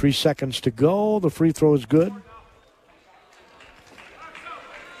 38.3 seconds to go. The free throw is good.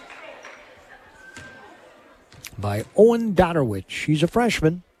 By Owen Dotterwich. He's a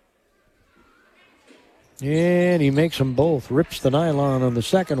freshman. And he makes them both. Rips the nylon on the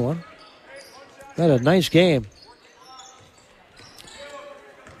second one. Had a nice game.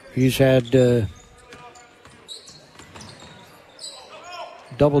 He's had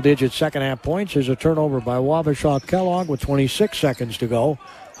double-digit second-half points. There's a turnover by Wabasha-Kellogg with 26 seconds to go.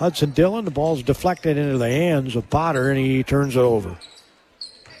 Hudson Dillon, the ball's deflected into the hands of Potter, and he turns it over.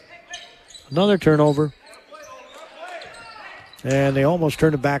 Another turnover. And they almost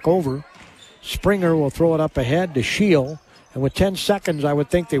turned it back over. Springer will throw it up ahead to Shield. And with 10 seconds, I would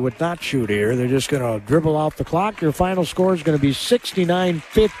think they would not shoot here. They're just going to dribble out the clock. Your final score is going to be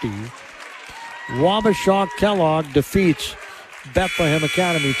 69-50. Wabasha-Kellogg defeats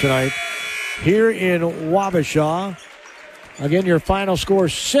Bethlehem-Academy tonight here in Wabasha. Again, your final score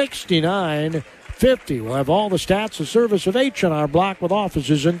 69-50. We'll have all the stats, the service of H&R Block with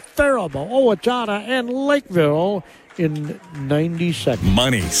offices in Faribault, Owatonna, and Lakeville in 90 seconds.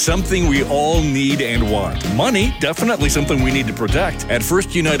 Money, something we all need and want. Money, definitely something we need to protect. At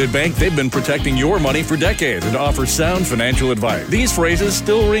First United Bank, they've been protecting your money for decades and offer sound financial advice. These phrases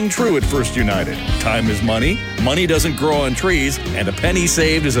still ring true at First United. Time is money, money doesn't grow on trees, and a penny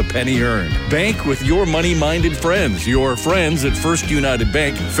saved is a penny earned. Bank with your money-minded friends. Your friends at First United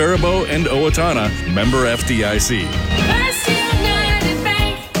Bank, Faribault and Owatonna. Member FDIC. First United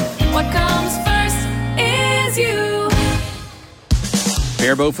Bank, what comes first is you.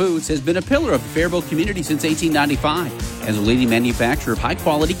 Faribault Foods has been a pillar of the Faribault community since 1895. As a leading manufacturer of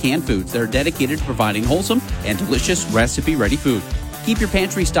high-quality canned foods that are dedicated to providing wholesome and delicious recipe-ready food. Keep your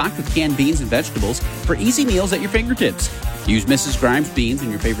pantry stocked with canned beans and vegetables for easy meals at your fingertips. Use Mrs. Grimes beans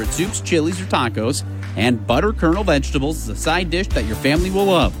in your favorite soups, chilies, or tacos, and butter kernel vegetables as a side dish that your family will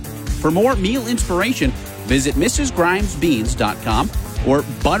love. For more meal inspiration, visit mrsgrimesbeans.com or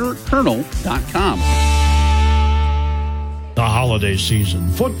butterkernel.com. The holiday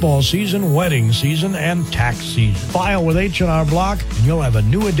season, football season, wedding season, and tax season. File with H&R Block, and you'll have a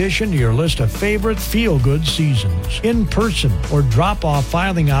new addition to your list of favorite feel-good seasons. In person or drop-off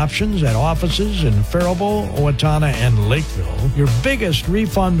filing options at offices in Faribault, Owatonna, and Lakeville. Your biggest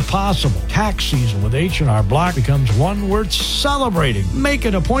refund possible. Tax season with H&R Block becomes one worth celebrating. Make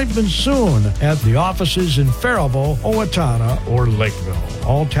an appointment soon at the offices in Faribault, Owatonna, or Lakeville.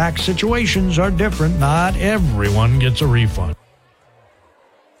 All tax situations are different. Not everyone gets a refund.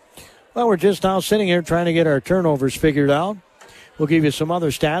 Well, we're just now sitting here trying to get our turnovers figured out. We'll give you some other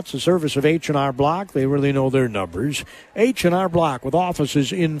stats. The service of H&R Block. They really know their numbers. H&R Block with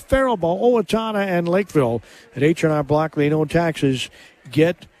offices in Faribault, Owatonna, and Lakeville. At H&R Block, they know taxes.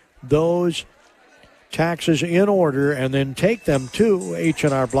 Get those taxes in order and then take them to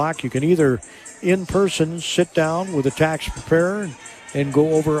H&R Block. You can either in person sit down with a tax preparer and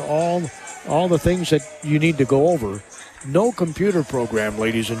go over all the things that you need to go over. No computer program,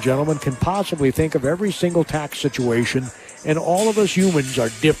 ladies and gentlemen, can possibly think of every single tax situation, and all of us humans are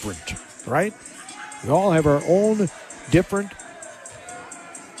different, right? We all have our own different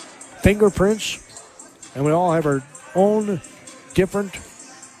fingerprints, and we all have our own different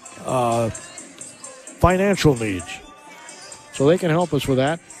financial needs. So they can help us with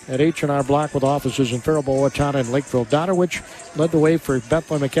that at H&R Block with offices in Faribault, Owatonna, and Lakeville. Dodowich led the way for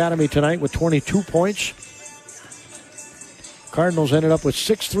Bethlehem-Academy tonight with 22 points. Cardinals ended up with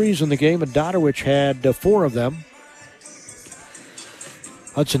 6 threes in the game, and Dodowich had 4 of them.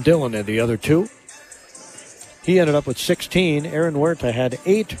 Hudson Dillon had the other 2. He ended up with 16. Aaron Huerta had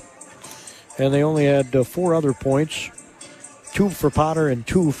 8, and they only had 4 other points. 2 for Potter and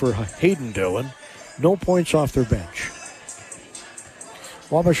 2 for Hayden Dillon. No points off their bench.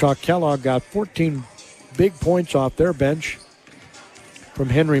 Wabasha-Kellogg got 14 big points off their bench from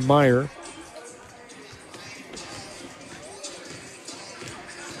Henry Meyer.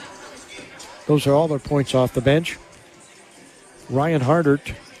 Those are all their points off the bench. Ryan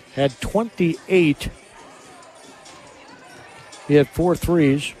Hardert had 28. He had 4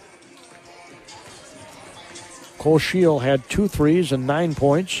 threes. Cole Shield had 2 threes and 9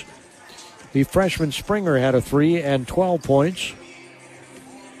 points. The freshman Springer had a 3 and 12 points.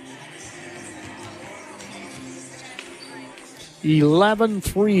 Eleven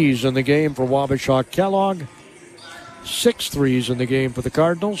threes in the game for Wabasha-Kellogg. 6 threes in the game for the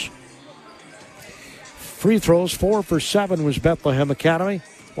Cardinals. Free throws, 4 for 7 was Bethlehem-Academy.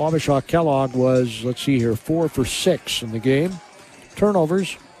 Wabasha-Kellogg was, 4 for 6 in the game.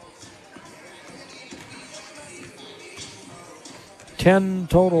 Turnovers, 10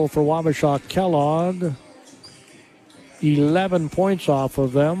 total for Wabasha-Kellogg. 11 points off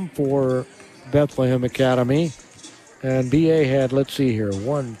of them for Bethlehem-Academy. And BA had, 1,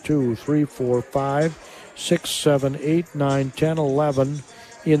 2, 3, 4, 5, 6, 7, 8, 9, 10, 11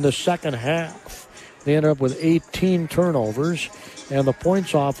 in the second half. They ended up with 18 turnovers, and the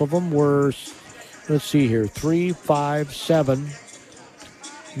points off of them were, 3, 5, 7,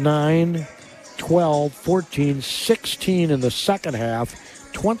 9, 12, 14, 16 in the second half,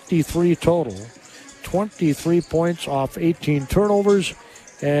 23 total. 23 points off 18 turnovers,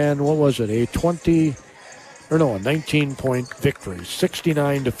 and a 19-point victory,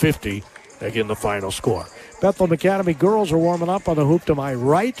 69-50, again the final score. Bethlehem-Academy girls are warming up on the hoop to my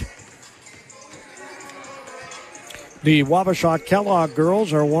right. The Wabasha-Kellogg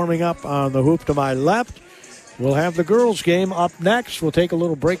girls are warming up on the hoop to my left. We'll have the girls' game up next. We'll take a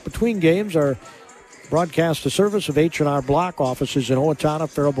little break between games. Our broadcast, the service of H&R Block offices in Owatonna,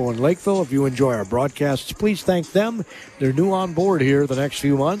 Faribault, and Lakeville. If you enjoy our broadcasts, please thank them. They're new on board here the next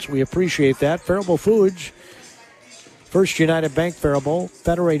few months. We appreciate that. Faribault Foods, First United Bank Faribault,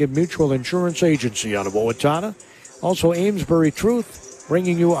 Federated Mutual Insurance Agency out of Owatonna. Also, Amesbury Truth,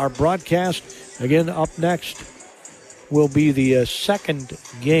 bringing you our broadcast. Again, up next will be the second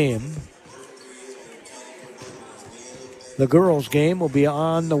game. The girls' game will be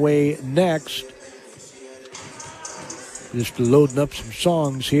on the way next. Just loading up some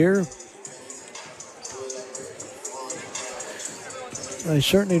songs here. I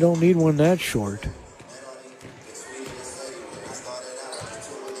certainly don't need one that short.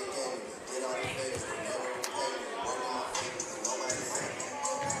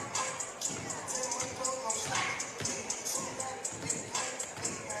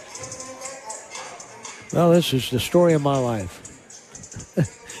 Well, this is the story of my life.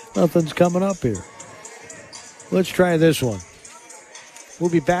 Nothing's coming up here. Let's try this one. We'll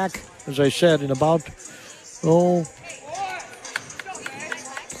be back, as I said, in about,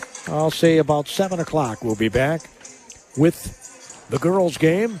 I'll say about 7 o'clock. We'll be back with the girls'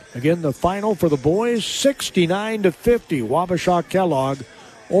 game. Again, the final for the boys, 69-50. Wabasha-Kellogg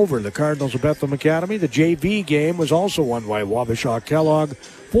over the Cardinals of Bethlehem-Academy. The JV game was also won by Wabasha-Kellogg,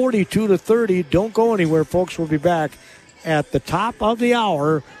 42-30. Don't go anywhere, folks. We'll be back at the top of the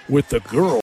hour with the girls.